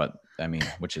arrows. But I mean,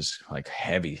 which is like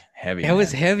heavy, It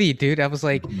was man. heavy, dude. I was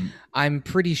like, Mhm. I'm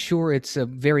pretty sure it's a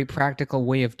very practical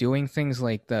way of doing things.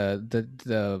 Like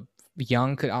the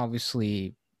young could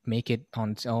obviously make it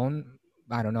on its own.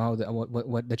 I don't know how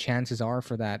what the chances are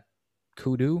for that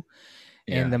kudu.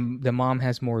 And Yeah. the mom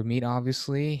has more meat,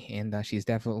 obviously, and she's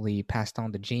definitely passed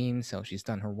on the genes, so she's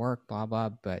done her work, blah blah.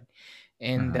 But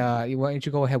and Uh-huh. why don't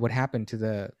you go ahead? What happened to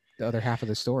the other half of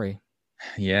the story?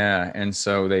 Yeah, and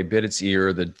so they bit its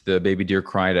ear. The baby deer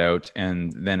cried out,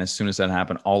 and then as soon as that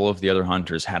happened, all of the other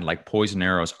hunters had like poison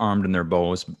arrows armed in their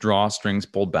bows,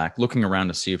 drawstrings pulled back, looking around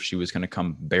to see if she was going to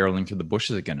come barreling through the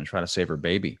bushes again and try to save her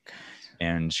baby.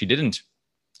 And she didn't,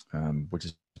 which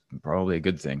is probably a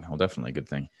good thing. Well, definitely a good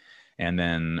thing. And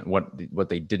then what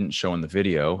they didn't show in the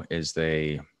video is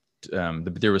the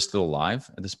deer was still alive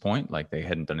at this point. Like they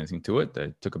hadn't done anything to it.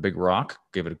 They took a big rock,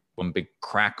 gave it one big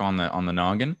crack on the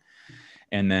noggin,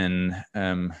 and then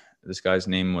this guy's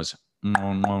name was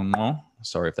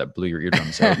sorry if that blew your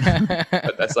eardrums out,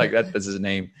 but that's his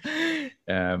name.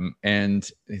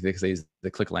 And they say the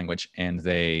click language, and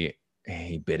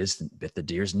he bit the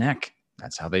deer's neck.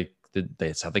 That's how they did.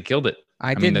 That's how they killed it.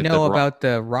 I I mean, didn't know about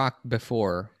the rock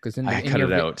before, because I cut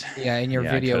it out. yeah, in your Yeah,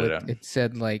 I cut video it out. it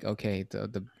said like, okay,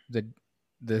 the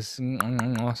this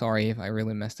sorry if I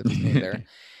really messed up his name there,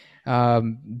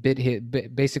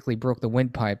 basically broke the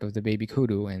windpipe of the baby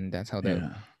kudu, and that's how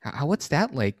Yeah, what's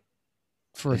that like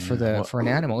yeah. Well, for an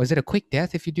animal? Is it a quick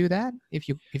death if you do that, if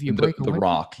you break a the windpipe?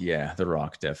 rock, yeah, the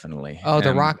rock definitely. Oh,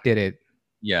 the rock did it.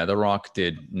 Yeah, the rock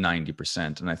did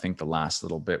 90%, and I think the last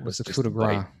little bit It was was the just coup de the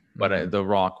bite. grace. But Mhm. the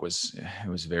rock was it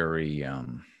was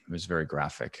very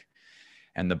graphic,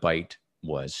 and the bite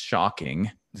was shocking.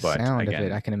 The But sound of it,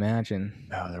 again, I can imagine.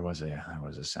 oh, there was a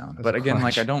It sound. was a But again,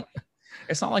 like I crunch. don't.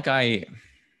 It's not like I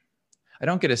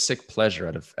don't get a sick pleasure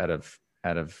out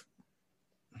of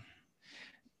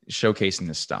showcasing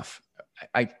this stuff.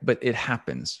 But it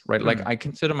happens, right? Like Mm. I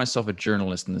consider myself a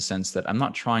journalist in the sense that I'm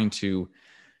not trying to.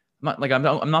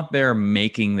 I'm not there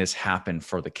making this happen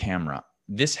for the camera.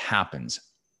 This happens,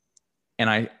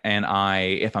 and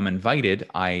if I'm invited,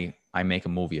 I make a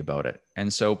movie about it.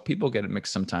 And so people get it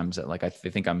mixed sometimes that like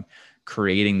they think I'm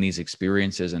creating these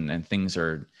experiences, and things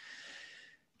are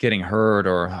getting heard,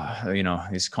 or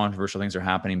these controversial things are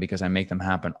happening because I make them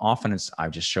happen. Often it's I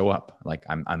just show up, like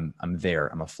I'm there.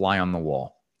 I'm a fly on the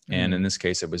wall. And in Mm. this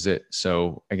case, it was it.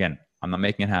 So again, I'm not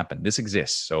making it happen. This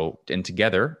exists. So, and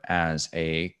together as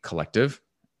a collective,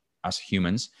 us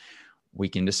humans, we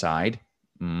can decide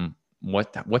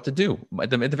what to do. At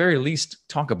the very least,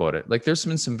 talk about it. Like there's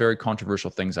been some very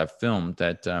controversial things I've filmed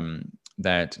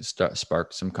that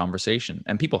sparked some conversation,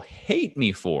 and people hate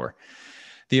me for.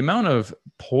 The amount of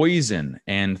poison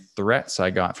and threats I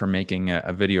got from making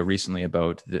a video recently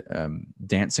about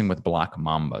dancing with black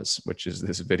mambas, which is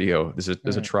this video.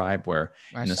 There's a tribe where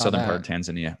I in the saw southern part that. of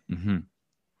Tanzania,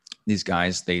 these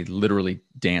guys, they literally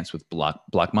dance with black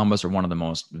mambas are one of the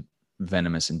most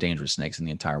venomous and dangerous snakes in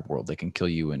the entire world. They can kill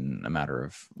you in a matter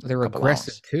of a They're couple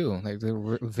aggressive hours. too. Like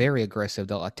they're very aggressive.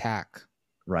 They'll attack.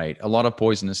 Right. A lot of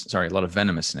a lot of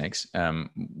venomous snakes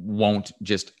won't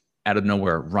just out of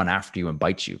nowhere run after you and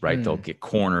bite you. Right. They'll get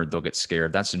cornered. They'll get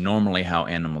scared. That's normally how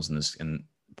animals in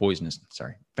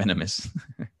venomous.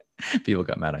 People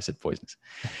got mad. I said poisonous.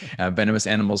 Venomous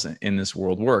animals in this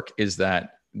world work is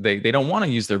that they don't want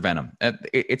to use their venom.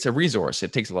 It's a resource.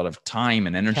 It takes a lot of time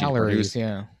and energy to Calories, produce.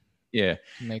 yeah. Yeah,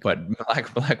 To make but them.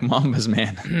 black mambas,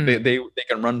 man, they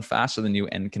can run faster than you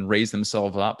and can raise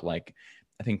themselves up like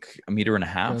I think a meter and a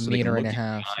To half, a so they can meter and look a you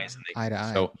in half, the eyes. And eye to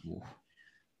eye. so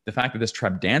the fact that this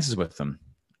tribe dances with them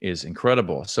is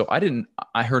incredible. So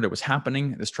I heard it was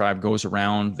happening. This tribe goes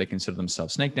around. They consider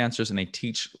themselves snake dancers, and they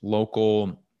teach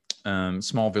local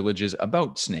small villages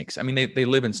about snakes. I mean, they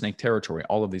live in snake territory,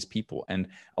 all of these people, and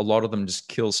a lot of them just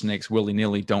kill snakes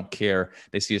willy-nilly, don't care.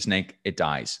 They see a snake, it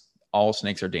dies. All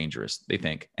snakes are dangerous, they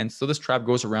think. And so this tribe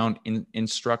goes around and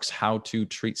instructs how to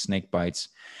treat snake bites,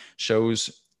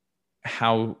 shows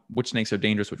which snakes are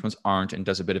dangerous, which ones aren't, and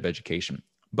does a bit of education.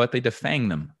 But they defang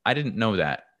them. I didn't know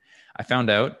that. I found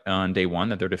out on day one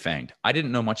that they're defanged. I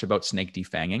didn't know much about snake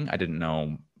defanging. I didn't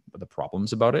know the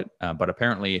problems about it. But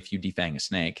apparently, if you defang a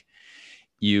snake,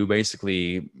 you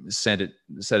basically set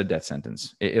a death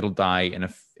sentence. It'll die in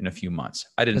a few months.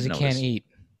 I Because didn't it know can't this. eat.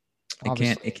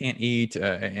 Obviously. It can't eat,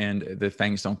 and the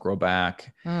fangs don't grow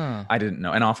back. Oh. I didn't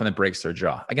know, and often it breaks their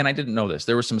jaw. Again, I didn't know this.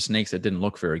 There were some snakes that didn't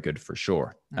look very good for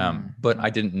sure, but I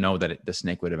didn't know that the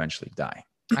snake would eventually die.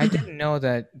 I didn't know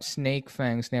that snake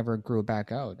fangs never grew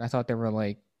back out. I thought they were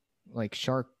like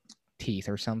shark teeth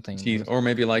or something. Teeth, or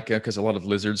maybe like because a lot of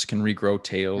lizards can regrow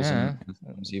tails and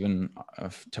sometimes even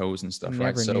toes and stuff,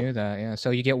 right? Never knew that. Yeah.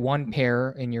 So you get one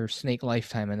pair in your snake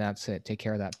lifetime, and that's it. Take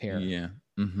care of that pair. Yeah.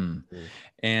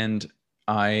 And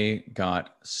I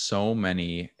got so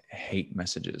many hate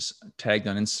messages tagged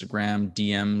on Instagram,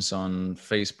 DMs on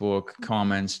Facebook,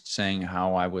 comments saying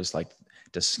how I was like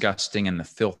disgusting and the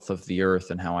filth of the earth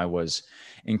and how I was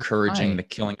encouraging the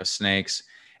killing of snakes.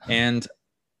 And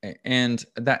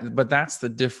but that's the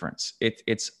difference.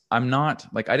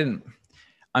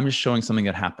 I'm just showing something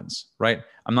that happens, right?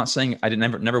 I'm not saying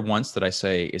never once did I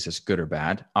say, is this good or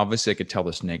bad? Obviously I could tell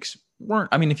the snakes weren't.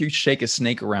 I mean, if you shake a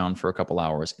snake around for a couple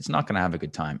hours, it's not going to have a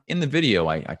good time. In the video,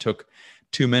 I took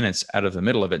 2 minutes out of the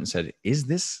middle of it and said, is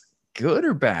this good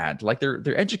or bad? Like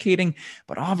they're educating,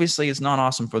 but obviously it's not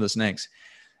awesome for the snakes.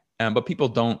 But people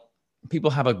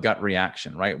have a gut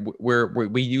reaction, right?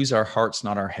 We use our hearts,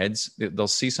 not our heads. They'll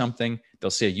see something, they'll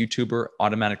see a YouTuber,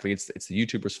 automatically it's the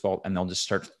YouTuber's fault, and they'll just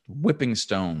start whipping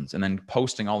stones and then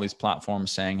posting all these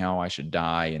platforms saying how I should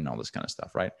die and all this kind of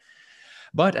stuff, right?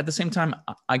 But at the same time,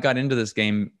 I got into this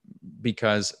game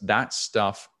because that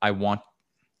stuff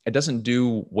it doesn't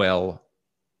do well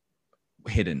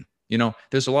hidden. You know,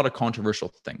 there's a lot of controversial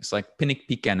things like Pinik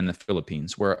Pican in the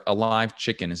Philippines, where a live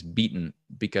chicken is beaten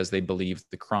because they believe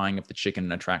the crying of the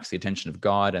chicken attracts the attention of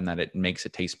God and that it makes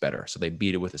it taste better. So they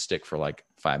beat it with a stick for like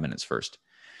 5 minutes first.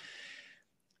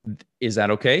 Is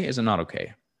that okay? Is it not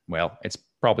okay? Well, it's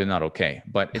probably not okay,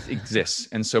 but it exists.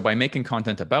 And so by making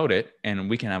content about it, and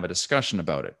we can have a discussion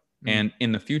about it. And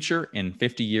in the future, in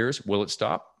 50 years, will it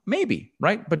stop? Maybe,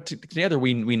 right? But together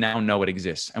we now know it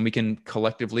exists, and we can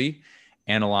collectively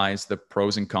analyze the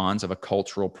pros and cons of a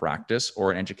cultural practice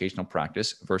or an educational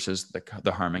practice versus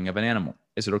the harming of an animal.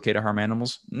 Is it okay to harm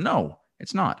animals? No,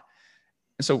 it's not.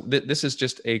 And so this is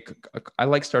just I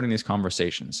like starting these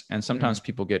conversations, and sometimes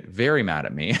people get very mad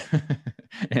at me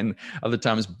and other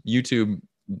times YouTube,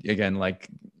 again, like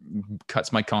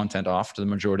cuts my content off to the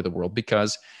majority of the world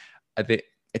because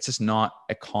it's just not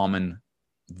a common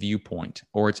viewpoint,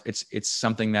 or it's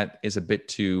something that is a bit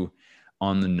too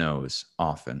on the nose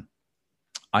often.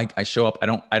 I show up.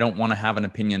 I don't want to have an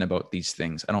opinion about these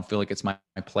things. I don't feel like it's my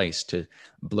place to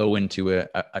blow into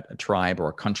a tribe or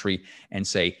a country and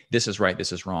say, this is right,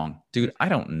 this is wrong. Dude, I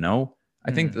don't know.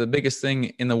 I think the biggest thing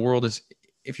in the world is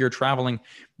if you're traveling,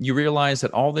 you realize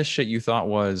that all this shit you thought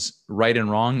was right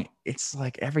and wrong, it's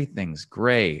like everything's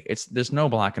gray. There's no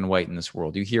black and white in this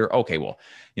world. You hear, okay, well,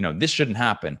 this shouldn't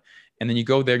happen. And then you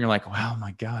go there and you're like, wow,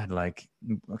 my God, like,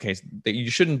 okay,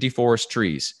 you shouldn't deforest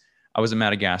trees. I was in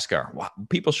Madagascar. Wow,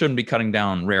 people shouldn't be cutting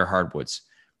down rare hardwoods.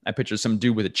 I picture some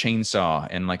dude with a chainsaw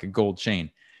and like a gold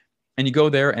chain. And you go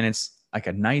there and it's like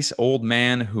a nice old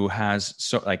man who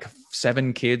has like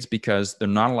 7 kids because they're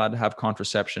not allowed to have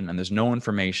contraception and there's no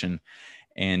information.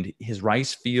 And his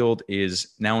rice field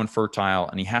is now infertile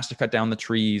and he has to cut down the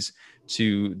trees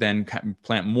to then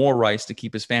plant more rice to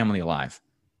keep his family alive.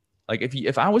 Like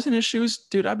if I was in his shoes,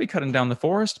 dude, I'd be cutting down the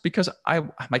forest because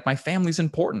like my family's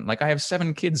important. Like I have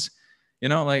 7 kids,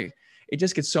 like it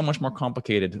just gets so much more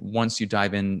complicated once you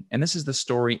dive in. And this is the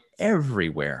story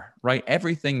everywhere, right?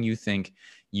 Everything you think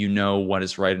what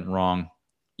is right and wrong.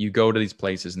 You go to these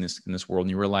places in this world and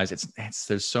you realize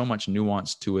there's so much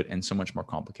nuance to it and so much more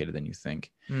complicated than you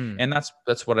think. Mm. And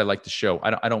that's what I like to show.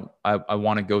 I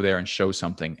want to go there and show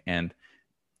something. And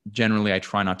generally I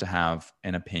try not to have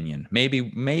an opinion,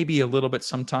 maybe a little bit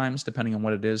sometimes depending on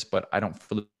what it is, but I don't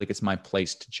feel like it's my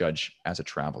place to judge as a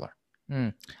traveler.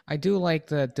 I do like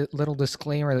the little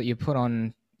disclaimer that you put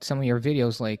on some of your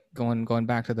videos, like going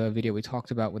back to the video we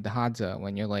talked about with the Hadza,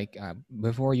 when you're like,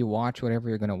 before you watch whatever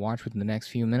you're going to watch within the next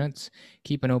few minutes,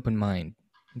 keep an open mind.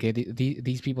 Okay,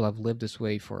 these people have lived this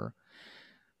way for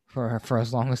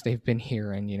as long as they've been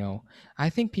here, and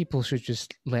I think people should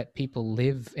just let people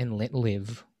live and let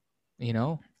live,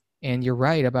 And you're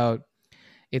right about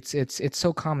it's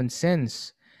so common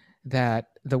sense that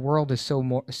the world is so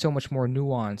much more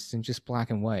nuanced than just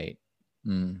black and white.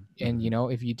 Mm-hmm.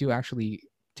 And if you do actually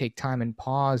take time and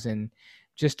pause and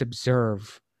just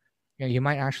observe, you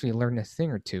might actually learn a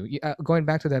thing or two. Going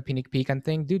back to the pecan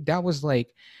thing, dude, that was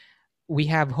like, we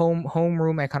have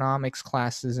homeroom economics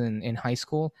classes in high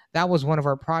school. That was one of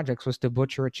our projects, was to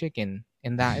butcher a chicken,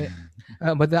 and that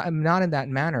but not in that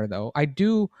manner though. I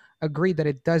do agree that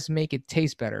it does make it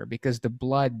taste better because the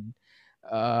blood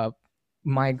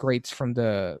migrates from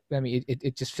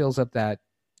it just fills up that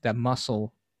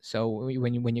muscle. So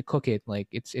when you cook it, like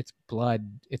it's blood,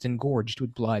 it's engorged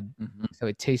with blood, Mm-hmm. so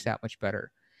it tastes that much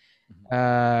better.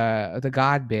 The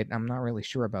god bit, I'm not really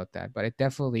sure about that, but it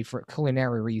definitely, for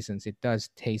culinary reasons, it does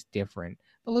taste different.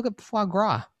 But look at foie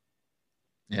gras.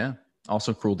 Yeah.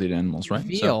 Also cruelty to animals, right?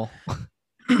 Veal.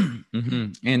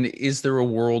 Mm-hmm. And is there a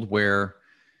world where,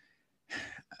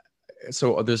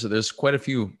 so there's quite a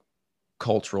few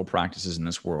cultural practices in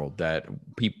this world that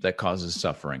causes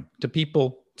suffering to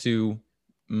people,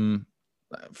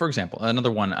 for example,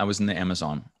 another one, I was in the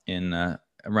Amazon in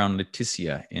around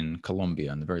Leticia in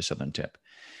Colombia on the very southern tip.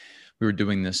 We were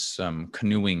doing this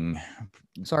canoeing.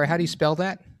 Sorry, how do you spell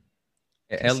that?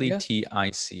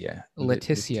 Leticia.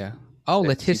 Leticia. Oh,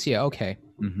 Leticia. Okay.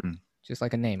 Mm-hmm. Just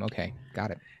like a name. Okay,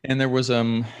 got it. And there was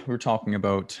we were talking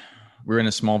about, we were in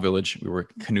a small village. We were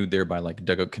canoed there by like a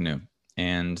dugout canoe,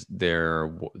 and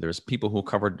there's people who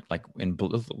covered like in blue,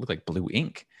 looked like blue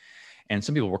ink, and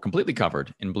some people were completely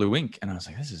covered in blue ink. And I was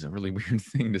like, this is a really weird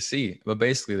thing to see. But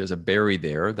basically, there's a berry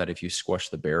there that if you squash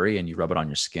the berry and you rub it on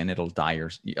your skin, it'll dye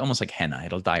almost like henna.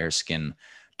 It'll dye your skin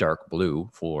dark blue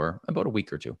for about a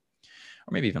week or two,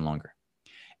 or maybe even longer.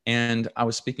 And I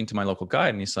was speaking to my local guide,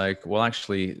 and he's like, well,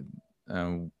 actually,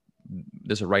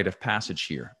 there's a rite of passage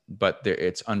here, but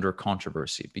it's under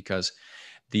controversy because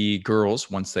the girls,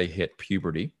 once they hit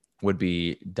puberty, would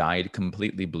be dyed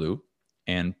completely blue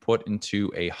and put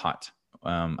into a hut,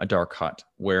 a dark hut,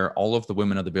 where all of the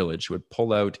women of the village would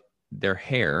pull out their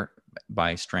hair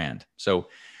by strand. So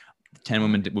 10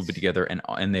 women would be together, and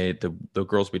the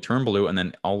girls would turn blue, and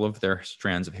then all of their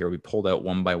strands of hair would be pulled out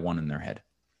one by one in their head.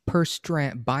 Per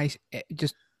strand, by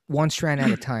just one strand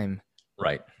at a time.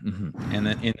 Right. Mm-hmm. And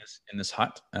then in this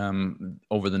hut,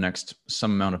 over the next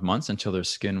some amount of months until their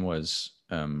skin was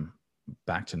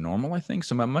back to normal, I think.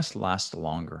 So it must last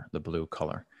longer, the blue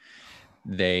color.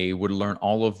 They would learn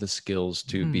all of the skills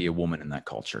to be a woman in that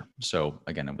culture. So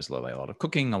again, it was a lot of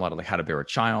cooking, a lot of like how to bear a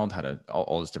child, how to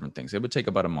all these different things. It would take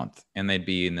about a month, and they'd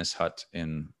be in this hut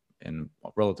in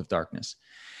relative darkness.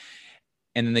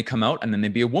 And then they come out, and then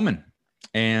they'd be a woman.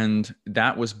 And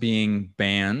that was being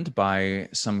banned by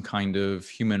some kind of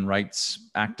human rights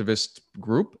activist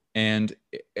group. And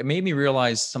it made me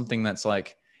realize something that's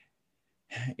like,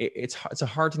 it's a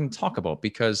hard thing to talk about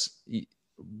because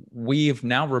we've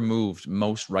now removed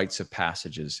most rites of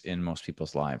passages in most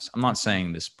people's lives. I'm not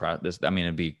saying this, I mean,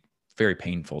 it'd be very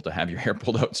painful to have your hair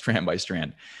pulled out strand by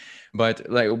strand, but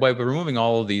like by removing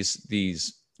all of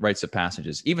these rites of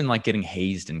passages, even like getting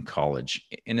hazed in college,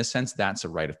 in a sense, that's a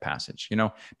rite of passage.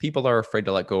 People are afraid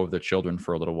to let go of their children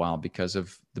for a little while because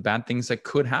of the bad things that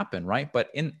could happen, right? But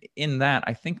in that,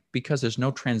 I think because there's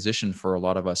no transition for a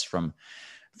lot of us from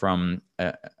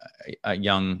a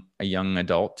young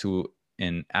adult to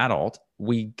an adult,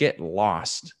 we get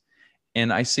lost.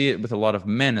 And I see it with a lot of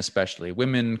men, especially.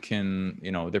 Women can,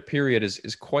 their period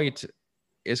is quite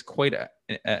is quite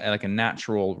like a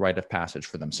natural rite of passage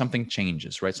for them. Something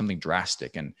changes, right? Something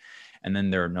drastic, and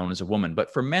then they're known as a woman.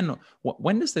 But for men,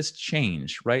 when does this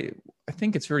change, right? I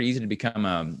think it's very easy to become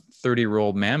a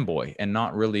 30-year-old man boy and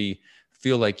not really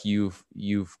feel like you've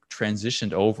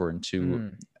transitioned over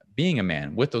into being a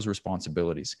man with those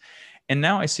responsibilities. And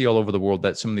now I see all over the world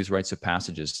that some of these rites of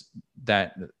passages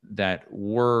that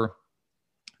were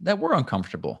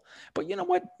uncomfortable. But you know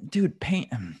what, dude,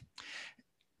 pain.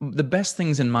 The best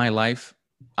things in my life,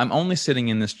 I'm only sitting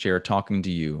in this chair talking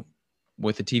to you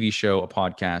with a TV show, a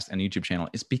podcast, and a YouTube channel,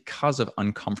 is because of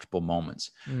uncomfortable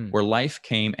moments where life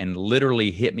came and literally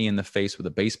hit me in the face with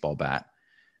a baseball bat.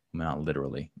 Well, not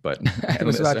literally, but I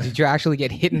was about, did you actually get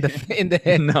hit in the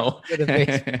head no, with a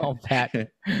baseball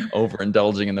bat?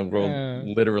 Overindulging in the world,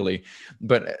 literally.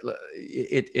 But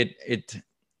it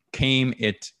came,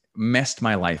 it messed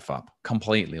my life up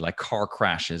completely, like car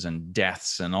crashes and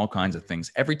deaths and all kinds of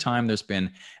things. Every time there's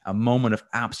been a moment of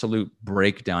absolute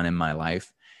breakdown in my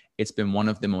life, it's been one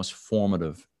of the most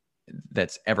formative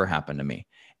that's ever happened to me.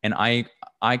 And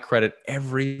I credit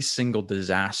every single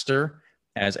disaster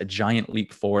as a giant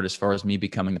leap forward as far as me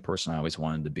becoming the person I always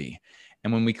wanted to be.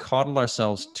 And when we coddle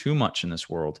ourselves too much in this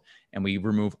world and we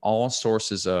remove all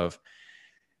sources of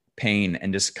pain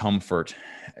and discomfort,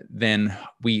 then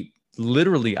we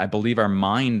literally, I believe our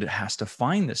mind has to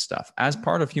find this stuff. As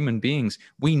part of human beings,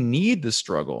 we need the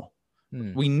struggle.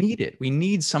 We need it. We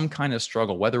need some kind of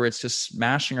struggle, whether it's just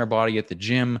smashing our body at the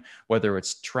gym, whether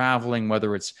it's traveling,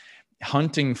 whether it's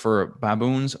hunting for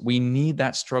baboons. We need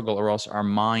that struggle, or else our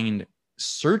mind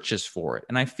searches for it.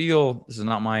 And I feel, this is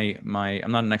not my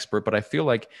I'm not an expert, but I feel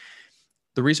like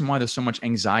the reason why there's so much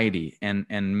anxiety and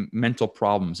mental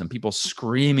problems and people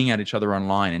screaming at each other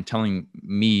online and telling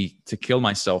me to kill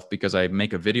myself because I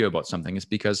make a video about something is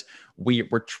because we're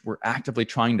actively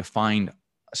trying to find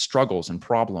struggles and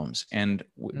problems, and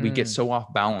we get so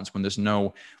off balance when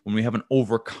when we haven't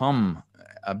overcome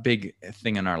a big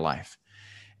thing in our life.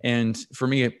 And for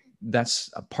me, that's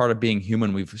a part of being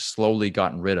human we've slowly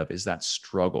gotten rid of, is that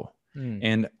struggle.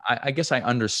 And I guess I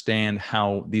understand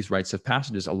how these rites of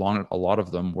passages, a lot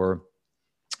of them were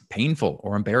painful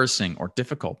or embarrassing or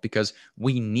difficult, because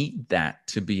we need that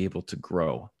to be able to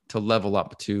grow, to level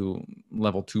up to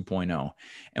level 2.0.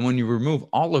 And when you remove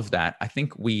all of that, I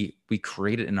think we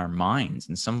create it in our minds,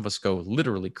 and some of us go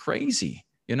literally crazy,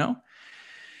 you know?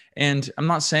 And I'm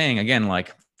not saying, again,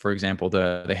 like, for example,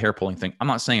 the hair pulling thing, I'm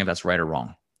not saying if that's right or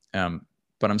wrong.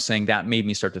 But I'm saying that made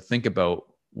me start to think about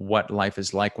what life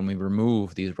is like when we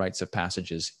remove these rites of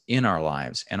passages in our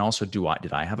lives. And also,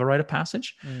 did I have a rite of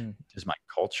passage? Does my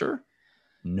culture?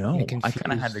 No, I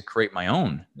kind of had to create my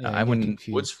own. I went in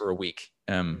the woods for a week,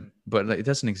 but it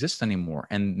doesn't exist anymore.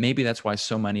 And maybe that's why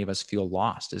so many of us feel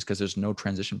lost, is because there's no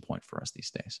transition point for us these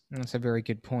days. That's a very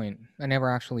good point. I never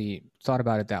actually thought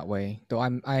about it that way, though.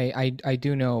 I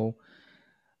do know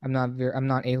I'm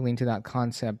not alien to that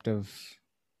concept of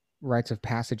rites of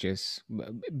passages.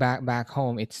 Back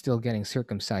home, it's still getting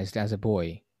circumcised as a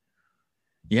boy.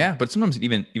 Yeah, but sometimes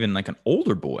even like an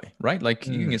older boy, right? Like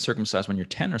you can get circumcised when you're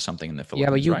 10 or something in the Philippines. Yeah,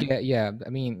 but you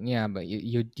right? but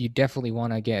you definitely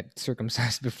want to get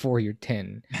circumcised before you're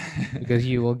 10, because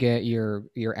you will get your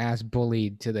ass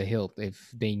bullied to the hilt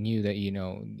if they knew that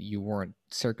you weren't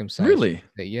circumcised. Really?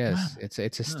 Yes,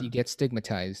 you get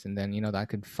stigmatized, and then that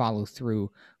could follow through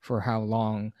for how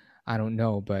long, I don't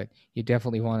know, but you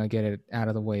definitely want to get it out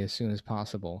of the way as soon as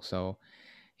possible. So,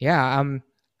 yeah,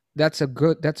 that's a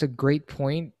great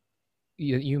point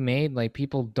you made. Like,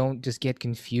 people don't just get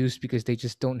confused because they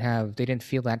didn't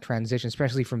feel that transition,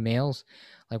 especially for males.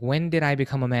 Like, when did I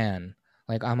become a man?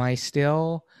 Like,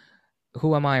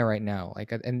 who am I right now?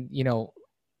 Like, and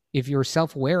if you're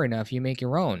self-aware enough, you make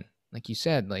your own. Like you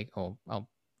said, like,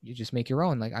 you just make your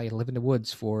own. Like, I live in the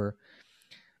woods for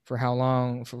how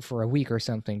long? For a week or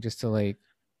something, just to like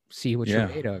see what you're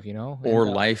made of, or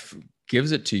life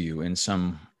gives it to you in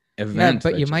some event.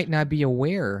 Yeah, but you might not be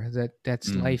aware that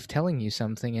that's life telling you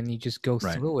something, and you just go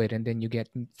through it, and then you get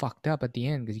fucked up at the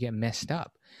end because you get messed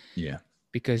up. Yeah.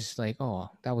 Because, like, oh,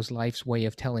 that was life's way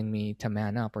of telling me to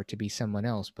man up or to be someone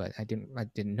else, but I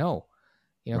didn't know.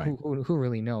 Who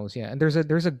really knows? Yeah. And there's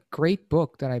a great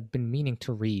book that I've been meaning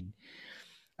to read.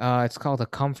 It's called A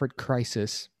Comfort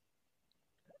Crisis.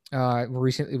 It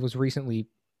was recently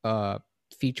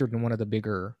featured in one of the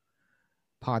bigger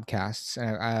podcasts.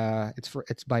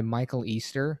 It's by Michael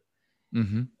Easter.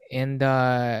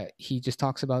 And he just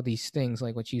talks about these things,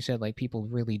 like what you said, like people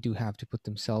really do have to put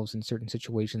themselves in certain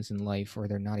situations in life where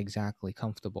they're not exactly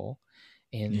comfortable,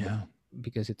 and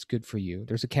because it's good for you.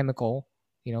 There's a chemical,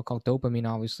 called dopamine,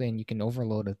 obviously, and you can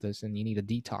overload at this, and you need a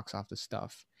detox off the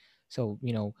stuff. So,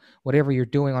 whatever you're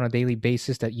doing on a daily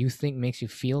basis that you think makes you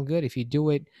feel good, if you do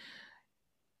it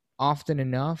often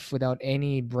enough without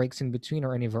any breaks in between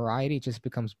or any variety, it just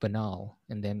becomes banal.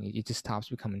 And then it just stops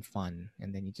becoming fun.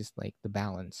 And then you just like the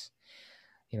balance,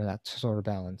 that sort of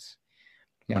balance.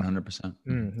 Yeah. 100%.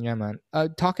 Yeah, man.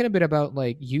 Talking a bit about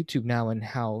like YouTube now and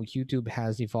how YouTube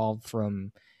has evolved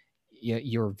from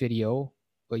your video,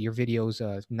 your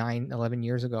videos 9, 11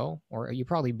 years ago, or you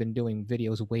probably been doing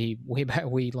videos way, way back,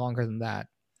 way longer than that.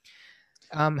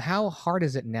 How hard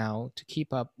is it now to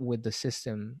keep up with the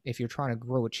system if you're trying to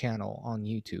grow a channel on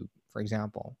YouTube, for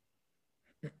example?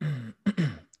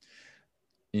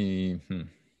 Mhm.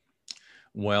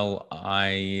 Well,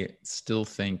 I still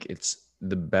think it's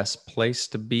the best place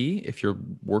to be if you're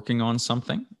working on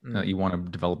something that Mm, you want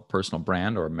to develop a personal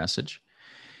brand or a message.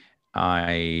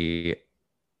 I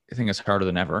think it's harder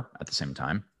than ever at the same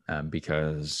time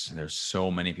because there's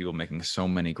so many people making so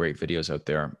many great videos out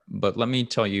there. But let me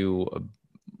tell you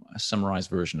a summarized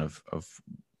version of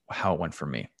how it went for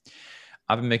me.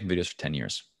 I've been making videos for 10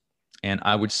 years. And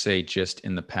I would say just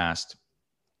in the past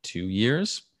 2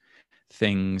 years,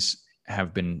 things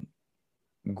have been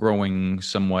growing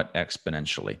somewhat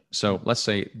exponentially. So mm, let's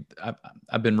say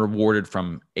I've been rewarded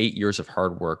from 8 years of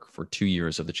hard work for 2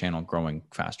 years of the channel growing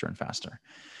faster and faster.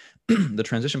 The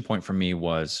transition point for me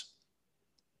was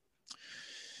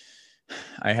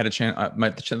I had a channel.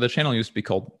 The channel used to be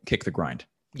called Kick the Grind,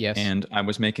 yes. and I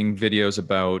was making videos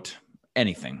about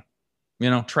anything,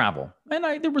 travel. And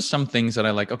there were some things that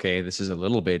I like. Okay, this is a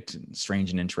little bit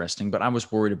strange and interesting, but I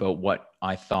was worried about what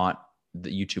I thought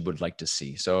that YouTube would like to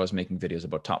see. So I was making videos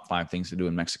about top 5 things to do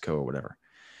in Mexico or whatever.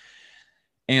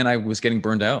 And I was getting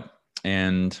burned out,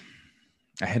 and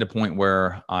I hit a point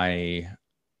where I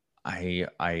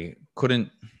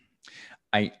couldn't.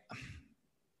 I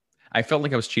I felt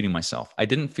like I was cheating myself. I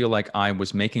didn't feel like I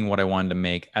was making what I wanted to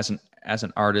make as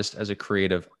an artist, as a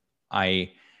creative.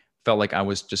 I felt like I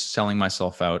was just selling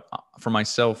myself out. For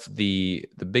myself, the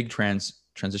big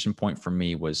transition point for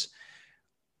me was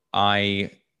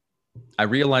I I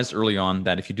realized early on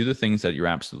that if you do the things that you're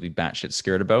absolutely batshit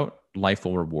scared about, life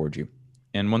will reward you.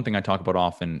 And one thing I talk about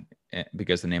often,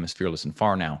 because the name is Fearless and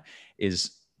Far now,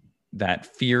 is that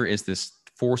fear is this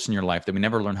force in your life that we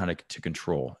never learn how to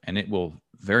control. And it will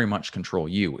very much control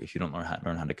you if you don't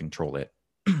learn how to control it.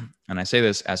 And I say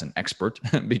this as an expert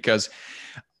because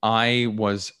I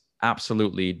was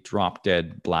absolutely drop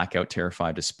dead, blackout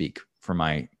terrified to speak for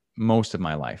most of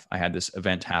my life. I had this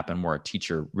event happen where a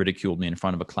teacher ridiculed me in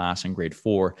front of a class in grade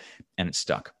 4 and it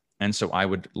stuck. And so I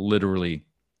would literally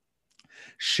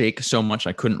shake so much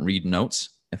I couldn't read notes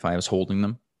if I was holding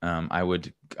them. I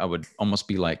would almost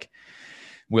be like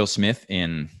Will Smith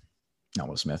in not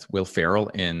Will Smith, Will Ferrell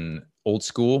in Old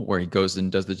School, where he goes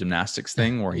and does the gymnastics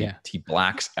thing, where he Yeah. he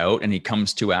blacks out and he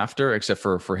comes to after. Except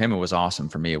for him, it was awesome.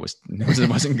 For me, it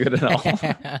wasn't good at all.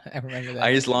 I remember I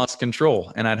that. just lost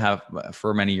control, and I'd have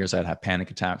for many years I'd have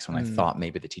panic attacks when I Mm, thought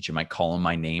maybe the teacher might call on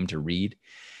my name to read.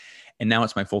 And now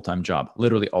it's my full time job.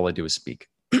 Literally, all I do is speak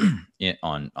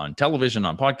on television,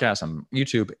 on podcasts, on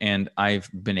YouTube, and I've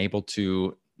been able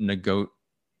to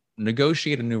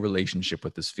negotiate a new relationship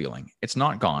with this feeling. It's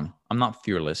not gone. I'm not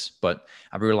fearless, but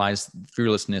I've realized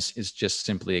fearlessness is just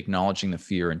simply acknowledging the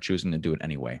fear and choosing to do it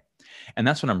anyway. And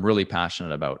that's what I'm really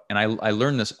passionate about. And I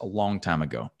learned this a long time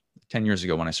ago, 10 years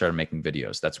ago when I started making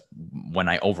videos. That's when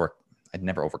I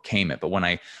never overcame it, but when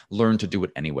I learned to do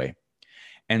it anyway.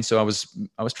 And so I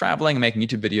was traveling and making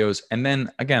YouTube videos. And then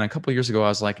again, a couple of years ago, I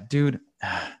was like, dude,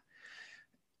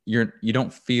 you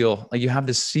don't feel like you have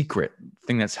this secret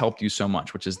thing that's helped you so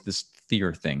much, which is this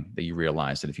fear thing that you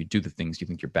realize that if you do the things you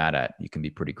think you're bad at, you can be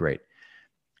pretty great.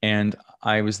 And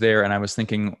I was there and I was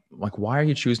thinking, like, why are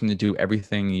you choosing to do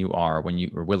everything you are when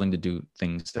you are willing to do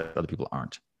things that other people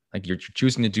aren't? Like you're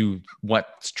choosing to do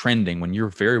what's trending when you're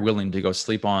very willing to go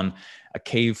sleep on a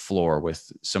cave floor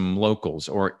with some locals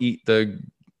or eat the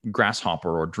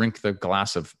grasshopper or drink the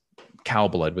glass of cow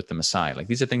blood with the Maasai. Like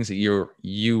these are things that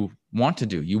you want to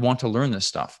do. You want to learn this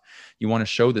stuff. You want to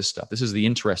show this stuff. This is the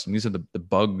interesting. These are the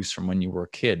bugs from when you were a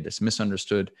kid. This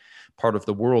misunderstood part of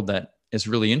the world that is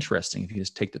really interesting if you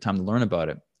just take the time to learn about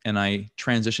it. And I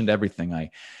transitioned everything.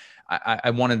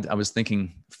 I was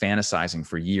thinking, fantasizing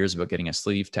for years about getting a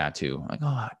sleeve tattoo. Like,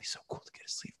 oh, it'd be so cool to get a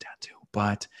sleeve tattoo.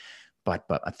 But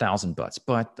 1,000 buts,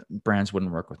 but brands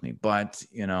wouldn't work with me. But,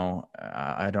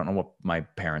 I don't know what my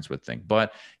parents would think.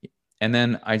 And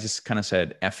then I just kind of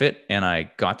said, F it. And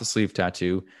I got the sleeve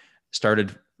tattoo,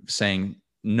 started saying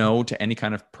no to any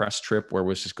kind of press trip where I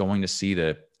was just going to see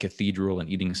the cathedral and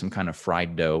eating some kind of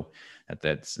fried dough.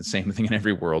 That's the same thing in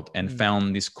every world, and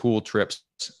found these cool trips.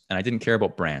 And I didn't care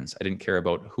about brands. I didn't care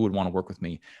about who would want to work with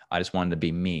me. I just wanted to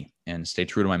be me and stay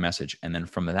true to my message. And then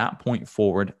from that point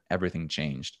forward, everything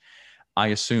changed. I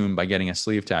assumed by getting a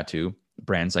sleeve tattoo,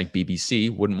 brands like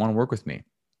BBC wouldn't want to work with me.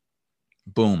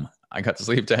 Boom. I got the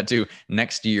sleeve tattoo.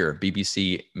 Next year,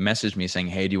 BBC messaged me saying,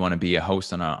 hey, do you want to be a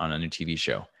host on a new TV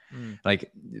show? Like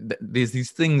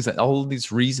these things, all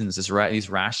these reasons, these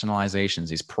rationalizations,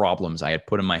 these problems I had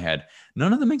put in my head,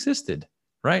 none of them existed,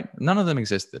 right? None of them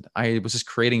existed. I was just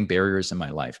creating barriers in my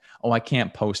life. Oh, I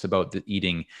can't post about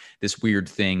eating this weird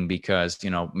thing because,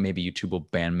 maybe YouTube will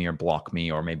ban me or block me,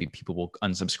 or maybe people will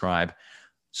unsubscribe.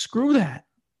 Screw that.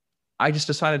 I just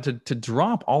decided to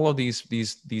drop all of these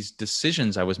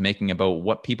decisions I was making about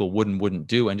what people would and wouldn't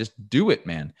do, and just do it,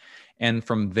 man. And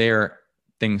from there,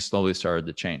 things slowly started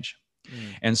to change.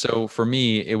 And so for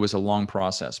me, it was a long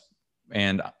process.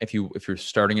 And if you're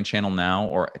starting a channel now,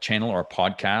 or a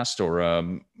podcast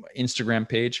or Instagram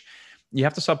page, you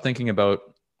have to stop thinking about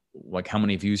like how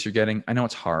many views you're getting. I know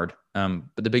it's hard.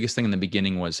 But the biggest thing in the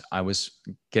beginning was I was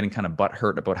getting kind of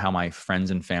butthurt about how my friends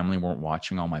and family weren't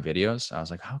watching all my videos. I was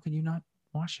like, how can you not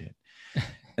watch it?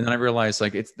 And then I realized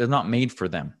like they're not made for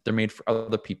them. They're made for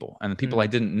other people. And the people I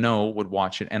didn't know would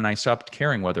watch it. And I stopped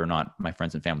caring whether or not my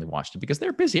friends and family watched it, because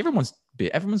they're busy. Everyone's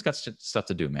got stuff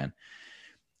to do, man.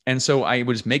 And so I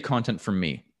would just make content for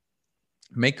me,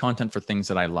 make content for things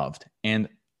that I loved, and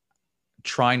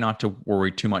try not to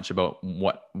worry too much about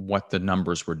what the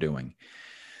numbers were doing.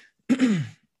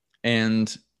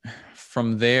 And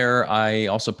from there, I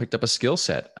also picked up a skill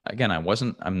set. Again,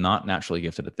 I'm not naturally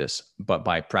gifted at this, but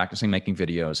by practicing making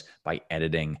videos, by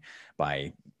editing,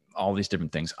 by all these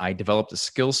different things, I developed a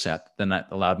skill set. Then that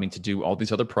allowed me to do all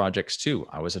these other projects too.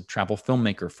 I was a travel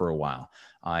filmmaker for a while.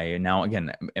 I now,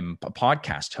 again, am a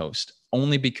podcast host,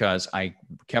 only because I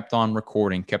kept on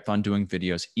recording, kept on doing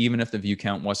videos, even if the view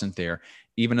count wasn't there,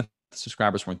 even if the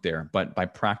subscribers weren't there. But by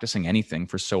practicing anything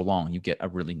for so long, you get a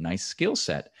really nice skill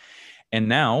set. And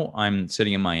now I'm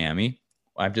sitting in Miami.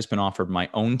 I've just been offered my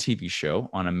own TV show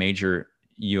on a major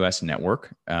U.S.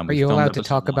 network. Are you allowed to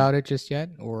talk about it just yet,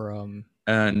 or?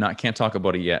 No, I can't talk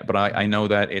about it yet, but I know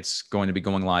that it's going to be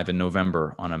going live in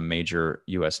November on a major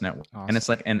U.S. network. Awesome. And it's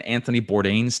like an Anthony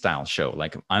Bourdain style show.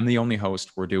 Like, I'm the only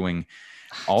host. We're doing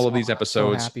all of these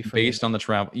episodes based on the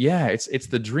travel. Yeah, it's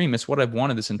the dream. It's what I've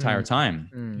wanted this entire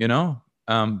time,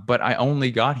 But I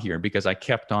only got here because I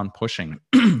kept on pushing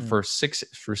for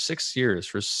 6 years,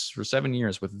 for 7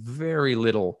 years, with very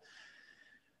little,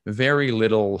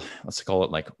 let's call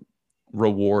it like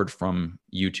reward from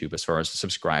YouTube as far as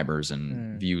subscribers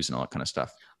and views and all that kind of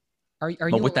stuff. Are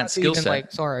you with that skill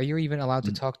set? Are you even allowed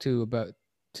to talk about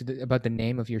the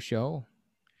name of your show?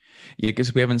 Yeah,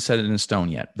 because we haven't set it in stone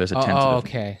yet. There's a tentative. Oh,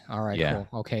 okay. All right. Yeah.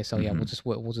 Cool. Okay. So yeah,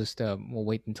 we'll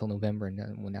wait until November, and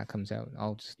then when that comes out,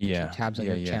 I'll just keep tabs on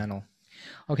your channel.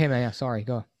 Okay, man. Yeah. Sorry.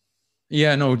 Go.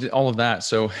 Yeah. No. All of that.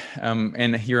 So,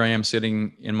 and here I am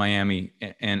sitting in Miami,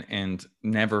 and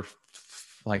never,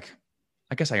 like,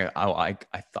 I guess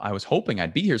I was hoping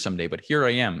I'd be here someday, but here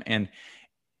I am, and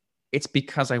it's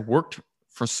because I worked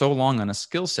for so long on a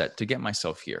skill set to get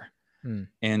myself here.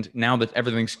 And now that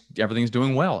everything's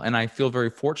doing well, and I feel very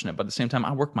fortunate, but at the same time,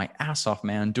 I worked my ass off,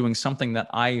 man, doing something that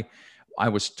I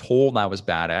was told I was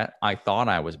bad at. I thought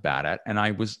I was bad at, and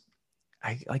I would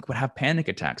have panic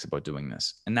attacks about doing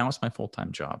this. And now it's my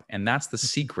full-time job. And that's the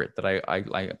secret that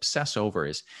I obsess over,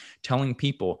 is telling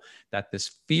people that this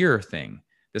fear thing,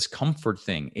 this comfort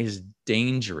thing, is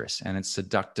dangerous, and it's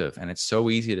seductive, and it's so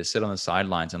easy to sit on the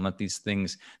sidelines and let these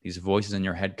things, these voices in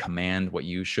your head, command what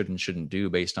you should and shouldn't do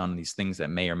based on these things that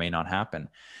may or may not happen.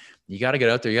 You got to get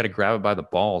out there. You got to grab it by the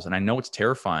balls. And I know it's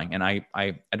terrifying, and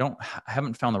I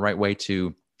haven't found the right way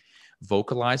to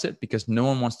vocalize it, because no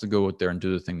one wants to go out there and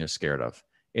do the thing they're scared of.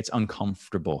 It's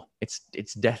uncomfortable.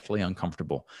 It's deathly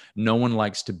uncomfortable. No one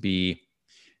likes to be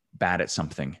bad at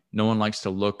something. No one likes to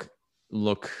look.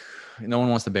 No one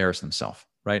wants to embarrass themselves,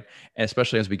 right?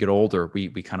 Especially as we get older, we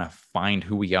kind of find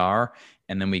who we are,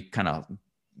 and then we kind of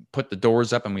put the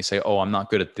doors up and we say, oh, I'm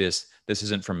not good at this. This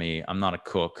isn't for me. I'm not a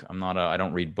cook. I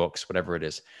don't read books, whatever it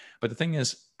is. But the thing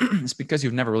is, it's because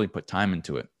you've never really put time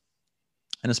into it.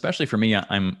 And especially for me,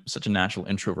 I'm such a natural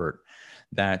introvert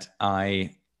that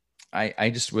I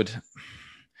just would,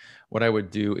 what I would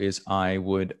do is I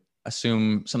would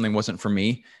assume something wasn't for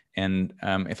me. And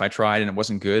if I tried and it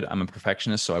wasn't good, I'm a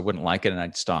perfectionist, so I wouldn't like it and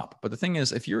I'd stop. But the thing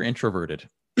is, if you're introverted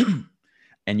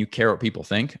and you care what people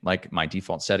think, like my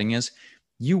default setting is,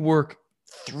 you work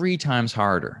 3 times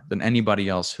harder than anybody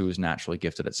else who is naturally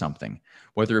gifted at something,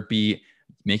 whether it be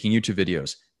making YouTube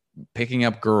videos, picking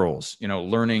up girls,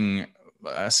 learning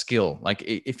a skill. Like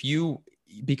if you,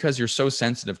 because you're so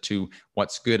sensitive to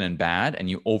what's good and bad and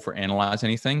you overanalyze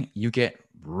anything, you get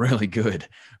really good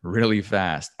really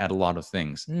fast at a lot of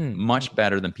things. Mm. Much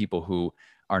better than people who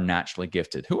are naturally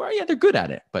gifted, who are, yeah, they're good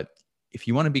at it. But if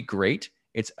you want to be great,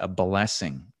 it's a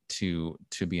blessing to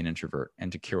be an introvert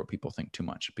and to care what people think too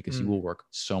much, because you Mm. will work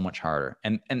so much harder.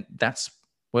 And that's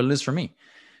what it is for me.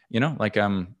 Like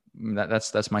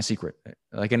that's my secret.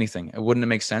 Like anything, wouldn't it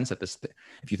make sense that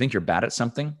if you think you're bad at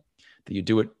something, that you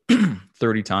do it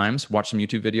 30 times, watch some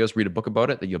YouTube videos, read a book about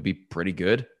it, that you'll be pretty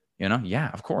good. Yeah,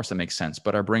 of course that makes sense.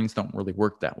 But our brains don't really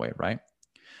work that way, right?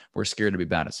 We're scared to be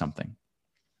bad at something.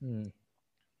 Mm.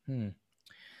 Mm.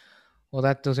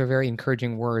 Well, those are very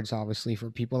encouraging words, obviously, for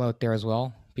people out there as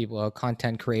well. People,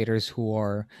 content creators who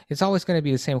are. It's always going to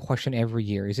be the same question every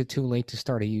year. Is it too late to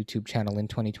start a YouTube channel in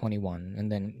 2021?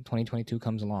 And then 2022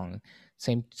 comes along,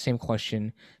 same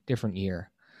question, different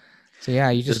year. So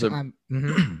yeah, you just. There's a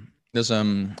Mhm. there's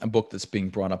a book that's being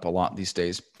brought up a lot these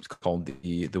days. It's called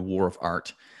the War of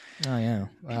Art. Oh yeah,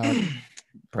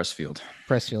 Pressfield.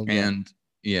 Pressfield. Yeah, And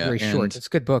yeah, very short. and It's a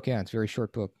good book. Yeah, it's a very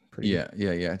short book. Pretty good.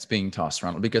 yeah. It's being tossed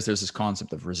around because there's this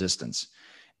concept of resistance.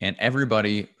 And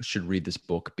everybody should read this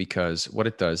book, because what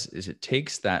it does is it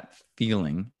takes that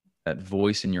feeling, that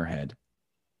voice in your head,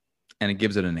 and it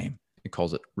gives it a name. It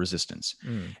calls it resistance.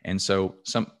 Mm. And so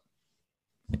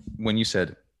when you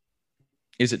said,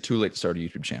 is it too late to start a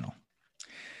YouTube channel?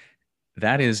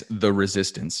 That is the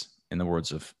resistance, in the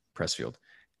words of Pressfield,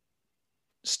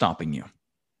 stopping you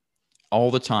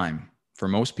all the time. For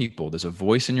most people, there's a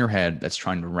voice in your head that's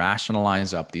trying to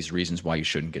rationalize up these reasons why you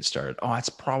shouldn't get started. Oh, it's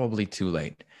probably too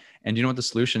late. And you know what the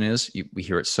solution is? We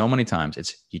hear it so many times.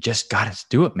 It's, you just got to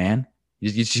do it, man.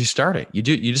 You start it. You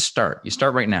just start. You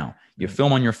start right now. You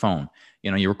film on your phone.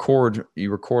 You record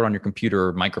on your computer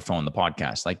or microphone, the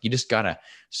podcast. Like, you just got to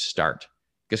start.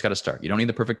 You just got to start. You don't need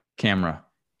the perfect camera.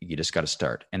 You just got to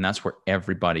start. And that's where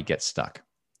everybody gets stuck.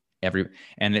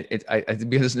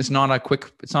 Because it's not a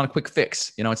quick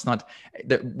fix. It's not,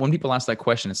 when people ask that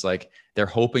question, it's like they're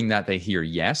hoping that they hear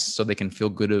yes, so they can feel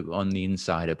good on the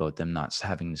inside about them not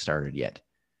having started yet.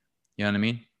 You know what I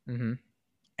mean? Mm-hmm.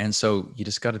 And so you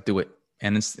just got to do it.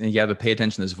 And you have to pay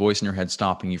attention to this voice in your head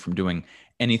stopping you from doing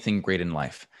anything great in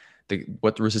life.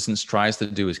 What the resistance tries to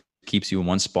do is keeps you in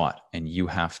one spot, and you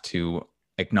have to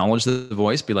acknowledge the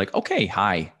voice, be like, okay,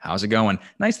 hi, how's it going?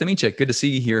 Nice to meet you. Good to see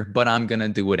you here, but I'm going to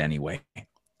do it anyway.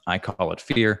 I call it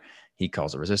fear. He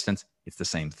calls it resistance. It's the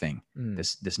same thing.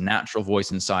 This natural voice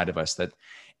inside of us that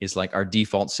is like our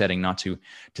default setting, not to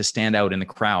stand out in the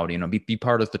crowd, be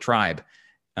part of the tribe.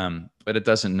 But it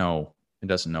doesn't know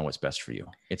what's best for you.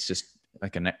 It's just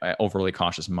like an overly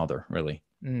cautious mother, really.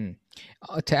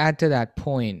 To add to that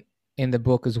point, in the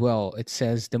book as well, it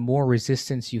says the more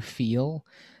resistance you feel,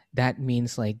 that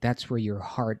means like that's where your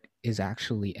heart is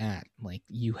actually at. Like,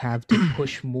 you have to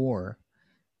push more.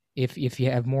 If you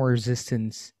have more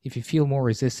resistance, if you feel more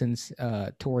resistance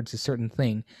towards a certain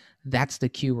thing, that's the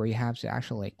cue where you have to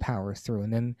actually like power through.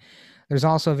 And then there's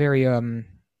also a very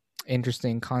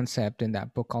interesting concept in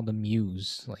that book called the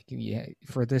muse. Like,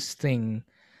 for this thing,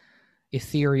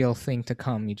 ethereal thing to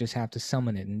come, you just have to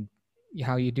summon it. And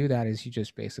how you do that is you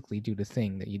just basically do the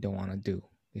thing that you don't want to do.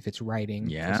 If it's writing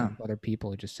for some other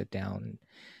people, just sit down and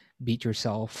beat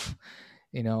yourself,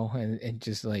 and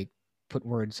just like put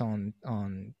words on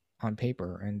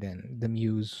paper, and then the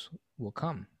muse will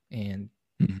come, and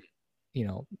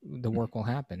the work will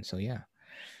happen. So yeah.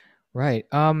 Right.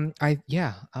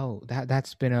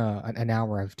 That's been an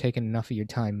hour. I've taken enough of your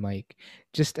time, Mike.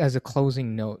 Just as a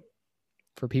closing note,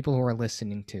 for people who are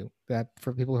listening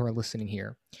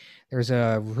here, there's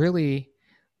a really,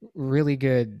 really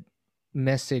good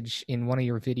message in one of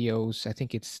your videos. I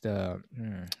think it's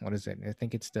what is it? I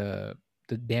think it's the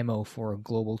demo for a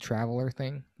global traveler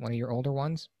thing, one of your older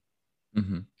ones.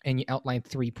 Mm-hmm. And you outlined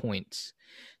 3 points: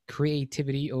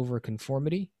 creativity over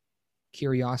conformity,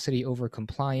 curiosity over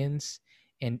compliance,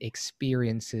 and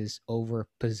experiences over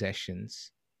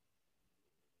possessions.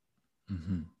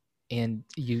 Mm-hmm. And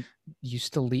you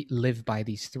still live by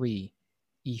these 3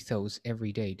 ethos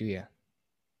every day, do you?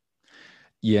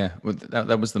 Yeah, well,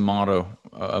 that was the motto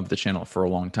of the channel for a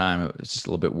long time. It was just a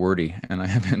little bit wordy, and I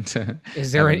haven't.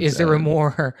 Is there a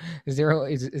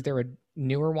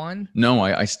newer one? No,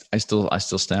 I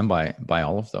still stand by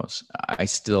all of those. I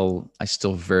still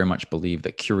very much believe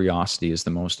that curiosity is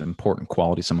the most important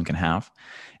quality someone can have,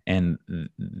 and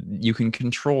you can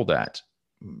control that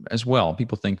as well.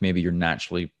 People think maybe you're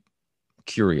naturally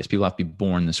curious. People have to be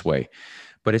born this way.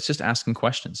 But it's just asking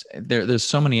questions. There's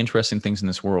so many interesting things in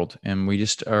this world, and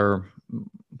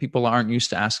people aren't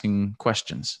used to asking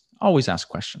questions. always ask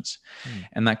questions. Mm.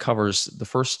 And that covers the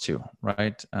first two,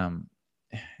 right?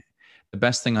 The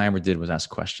best thing I ever did was ask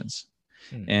questions.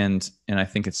 Mm. And I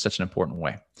think it's such an important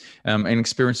way. And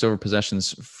experience over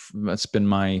possessions, that's been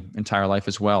my entire life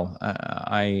as well.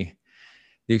 The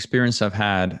experience I've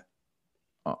had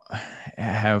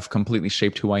have completely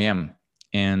shaped who I am.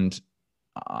 And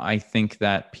I think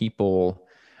that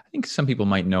I think some people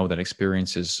might know that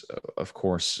experiences, of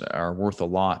course, are worth a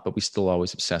lot, but we still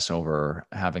always obsess over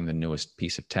having the newest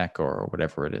piece of tech or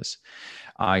whatever it is.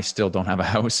 I still don't have a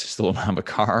house, still don't have a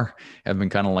car. I've been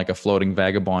kind of like a floating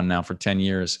vagabond now for 10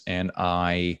 years, and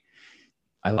I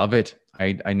love it.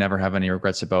 I never have any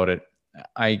regrets about it.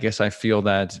 I guess I feel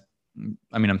that,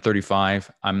 I mean, I'm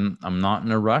 35. I'm not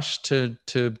in a rush to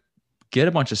get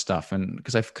a bunch of stuff, and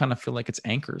because I kind of feel like it's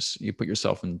anchors. You put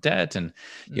yourself in debt, and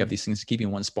you have these things to keep you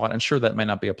in one spot. And sure, that might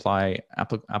not be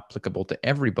applicable to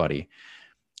everybody,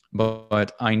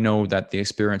 but I know that the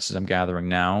experiences I'm gathering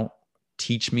now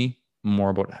teach me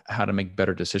more about how to make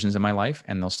better decisions in my life,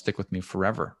 and they'll stick with me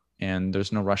forever. And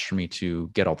there's no rush for me to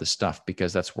get all this stuff,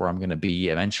 because that's where I'm going to be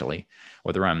eventually.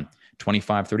 Whether I'm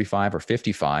 25, 35, or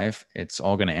 55, it's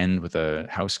all going to end with a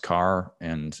house, car,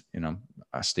 and,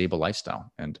 a stable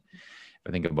lifestyle. And if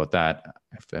I think about that,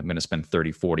 if I'm going to spend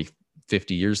 30, 40,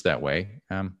 50 years that way,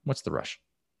 what's the rush?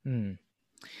 Mm.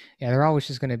 Yeah, they're always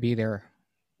just going to be there,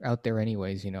 out there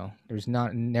anyways. There's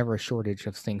never a shortage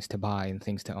of things to buy and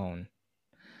things to own.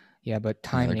 Yeah, but Yeah,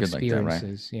 time they're and good like that, right?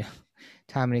 experiences, yeah,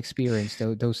 time and experience,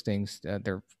 those things,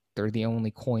 they're the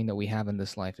only coin that we have in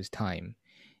this life is time,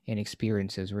 and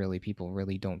experiences. Really, people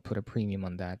really don't put a premium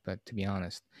on that. But to be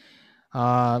honest,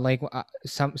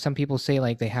 some people say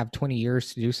like they have 20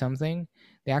 years to do something,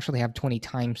 they actually have 20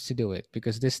 times to do it,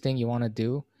 because this thing you want to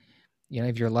do,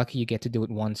 if you're lucky, you get to do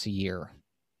it once a year.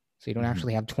 So you don't Mm-hmm.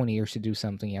 actually have 20 years to do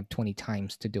something, you have 20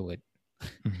 times to do it.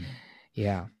 Mm-hmm.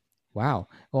 Yeah. Wow.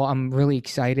 Well, I'm really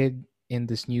excited in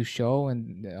this new show,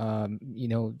 and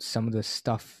some of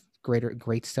the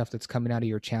great stuff that's coming out of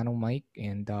your channel, Mike.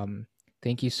 And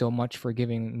thank you so much for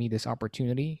giving me this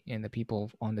opportunity, and the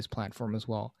people on this platform as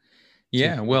well. To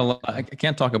Yeah, well, I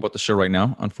can't talk about the show right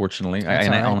now, unfortunately. That's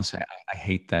And all I right. honestly, I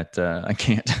hate that I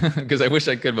can't, because I wish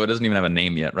I could, but it doesn't even have a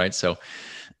name yet, right? So,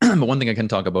 but one thing I can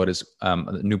talk about is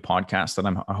a new podcast that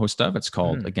I'm a host of. It's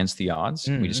called Mm, Against the Odds.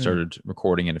 We just mm. started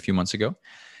recording it a few months ago,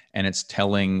 and it's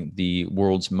telling the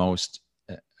world's most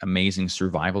amazing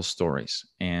survival stories.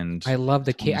 And I love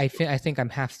the K. telling I think I'm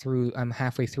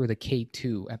halfway through the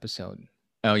K2 episode.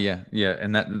 Oh yeah, yeah,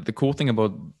 and that the cool thing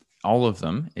about all of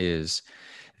them is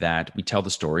that we tell the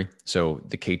story. So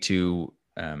the K2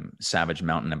 Savage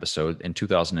Mountain episode in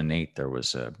 2008, there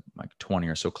was like 20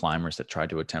 or so climbers that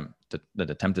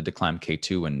attempted to climb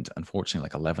K2, and unfortunately,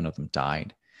 like 11 of them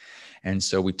died. And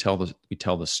so we tell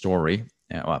the story.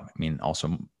 Well, I mean,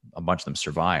 also a bunch of them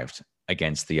survived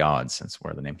against the odds. That's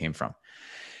where the name came from.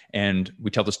 And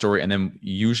we tell the story, and then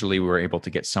usually we're able to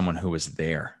get someone who was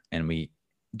there, and we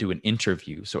do an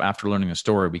interview. So after learning the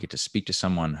story, we get to speak to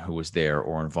someone who was there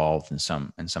or involved in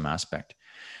some aspect,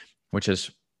 which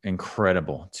is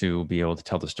incredible to be able to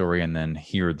tell the story and then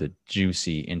hear the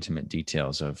juicy, intimate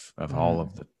details of all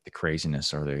of the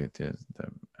craziness or the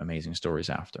amazing stories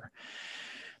after.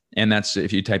 And that's,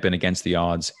 if you type in Against the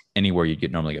Odds anywhere you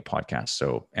normally get podcasts.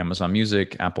 So Amazon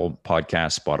Music, Apple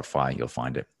Podcasts, Spotify, you'll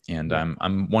find it. And Yeah.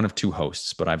 I'm one of two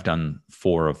hosts, but I've done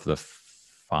 4 of the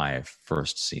 5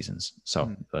 first seasons.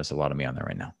 So there's a lot of me on there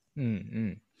right now.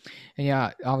 And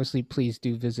yeah, obviously, please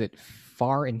do visit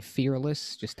Far and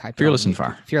Fearless. Just type it on Fearless and YouTube.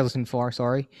 Far. Fearless and Far,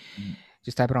 sorry.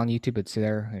 Just type it on YouTube. It's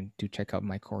there, and do check out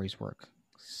Mike Corey's work.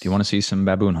 Do you want to see some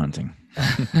baboon hunting?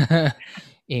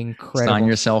 Incredible. Sign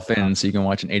yourself in so you can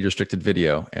watch an age-restricted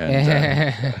video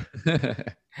and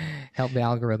help the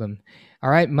algorithm. All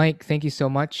right, Mike, thank you so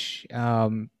much.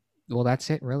 Well, that's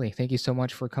it, really. Thank you so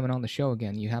much for coming on the show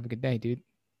again. You have a good day, dude.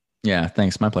 Yeah,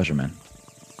 thanks. My pleasure, man.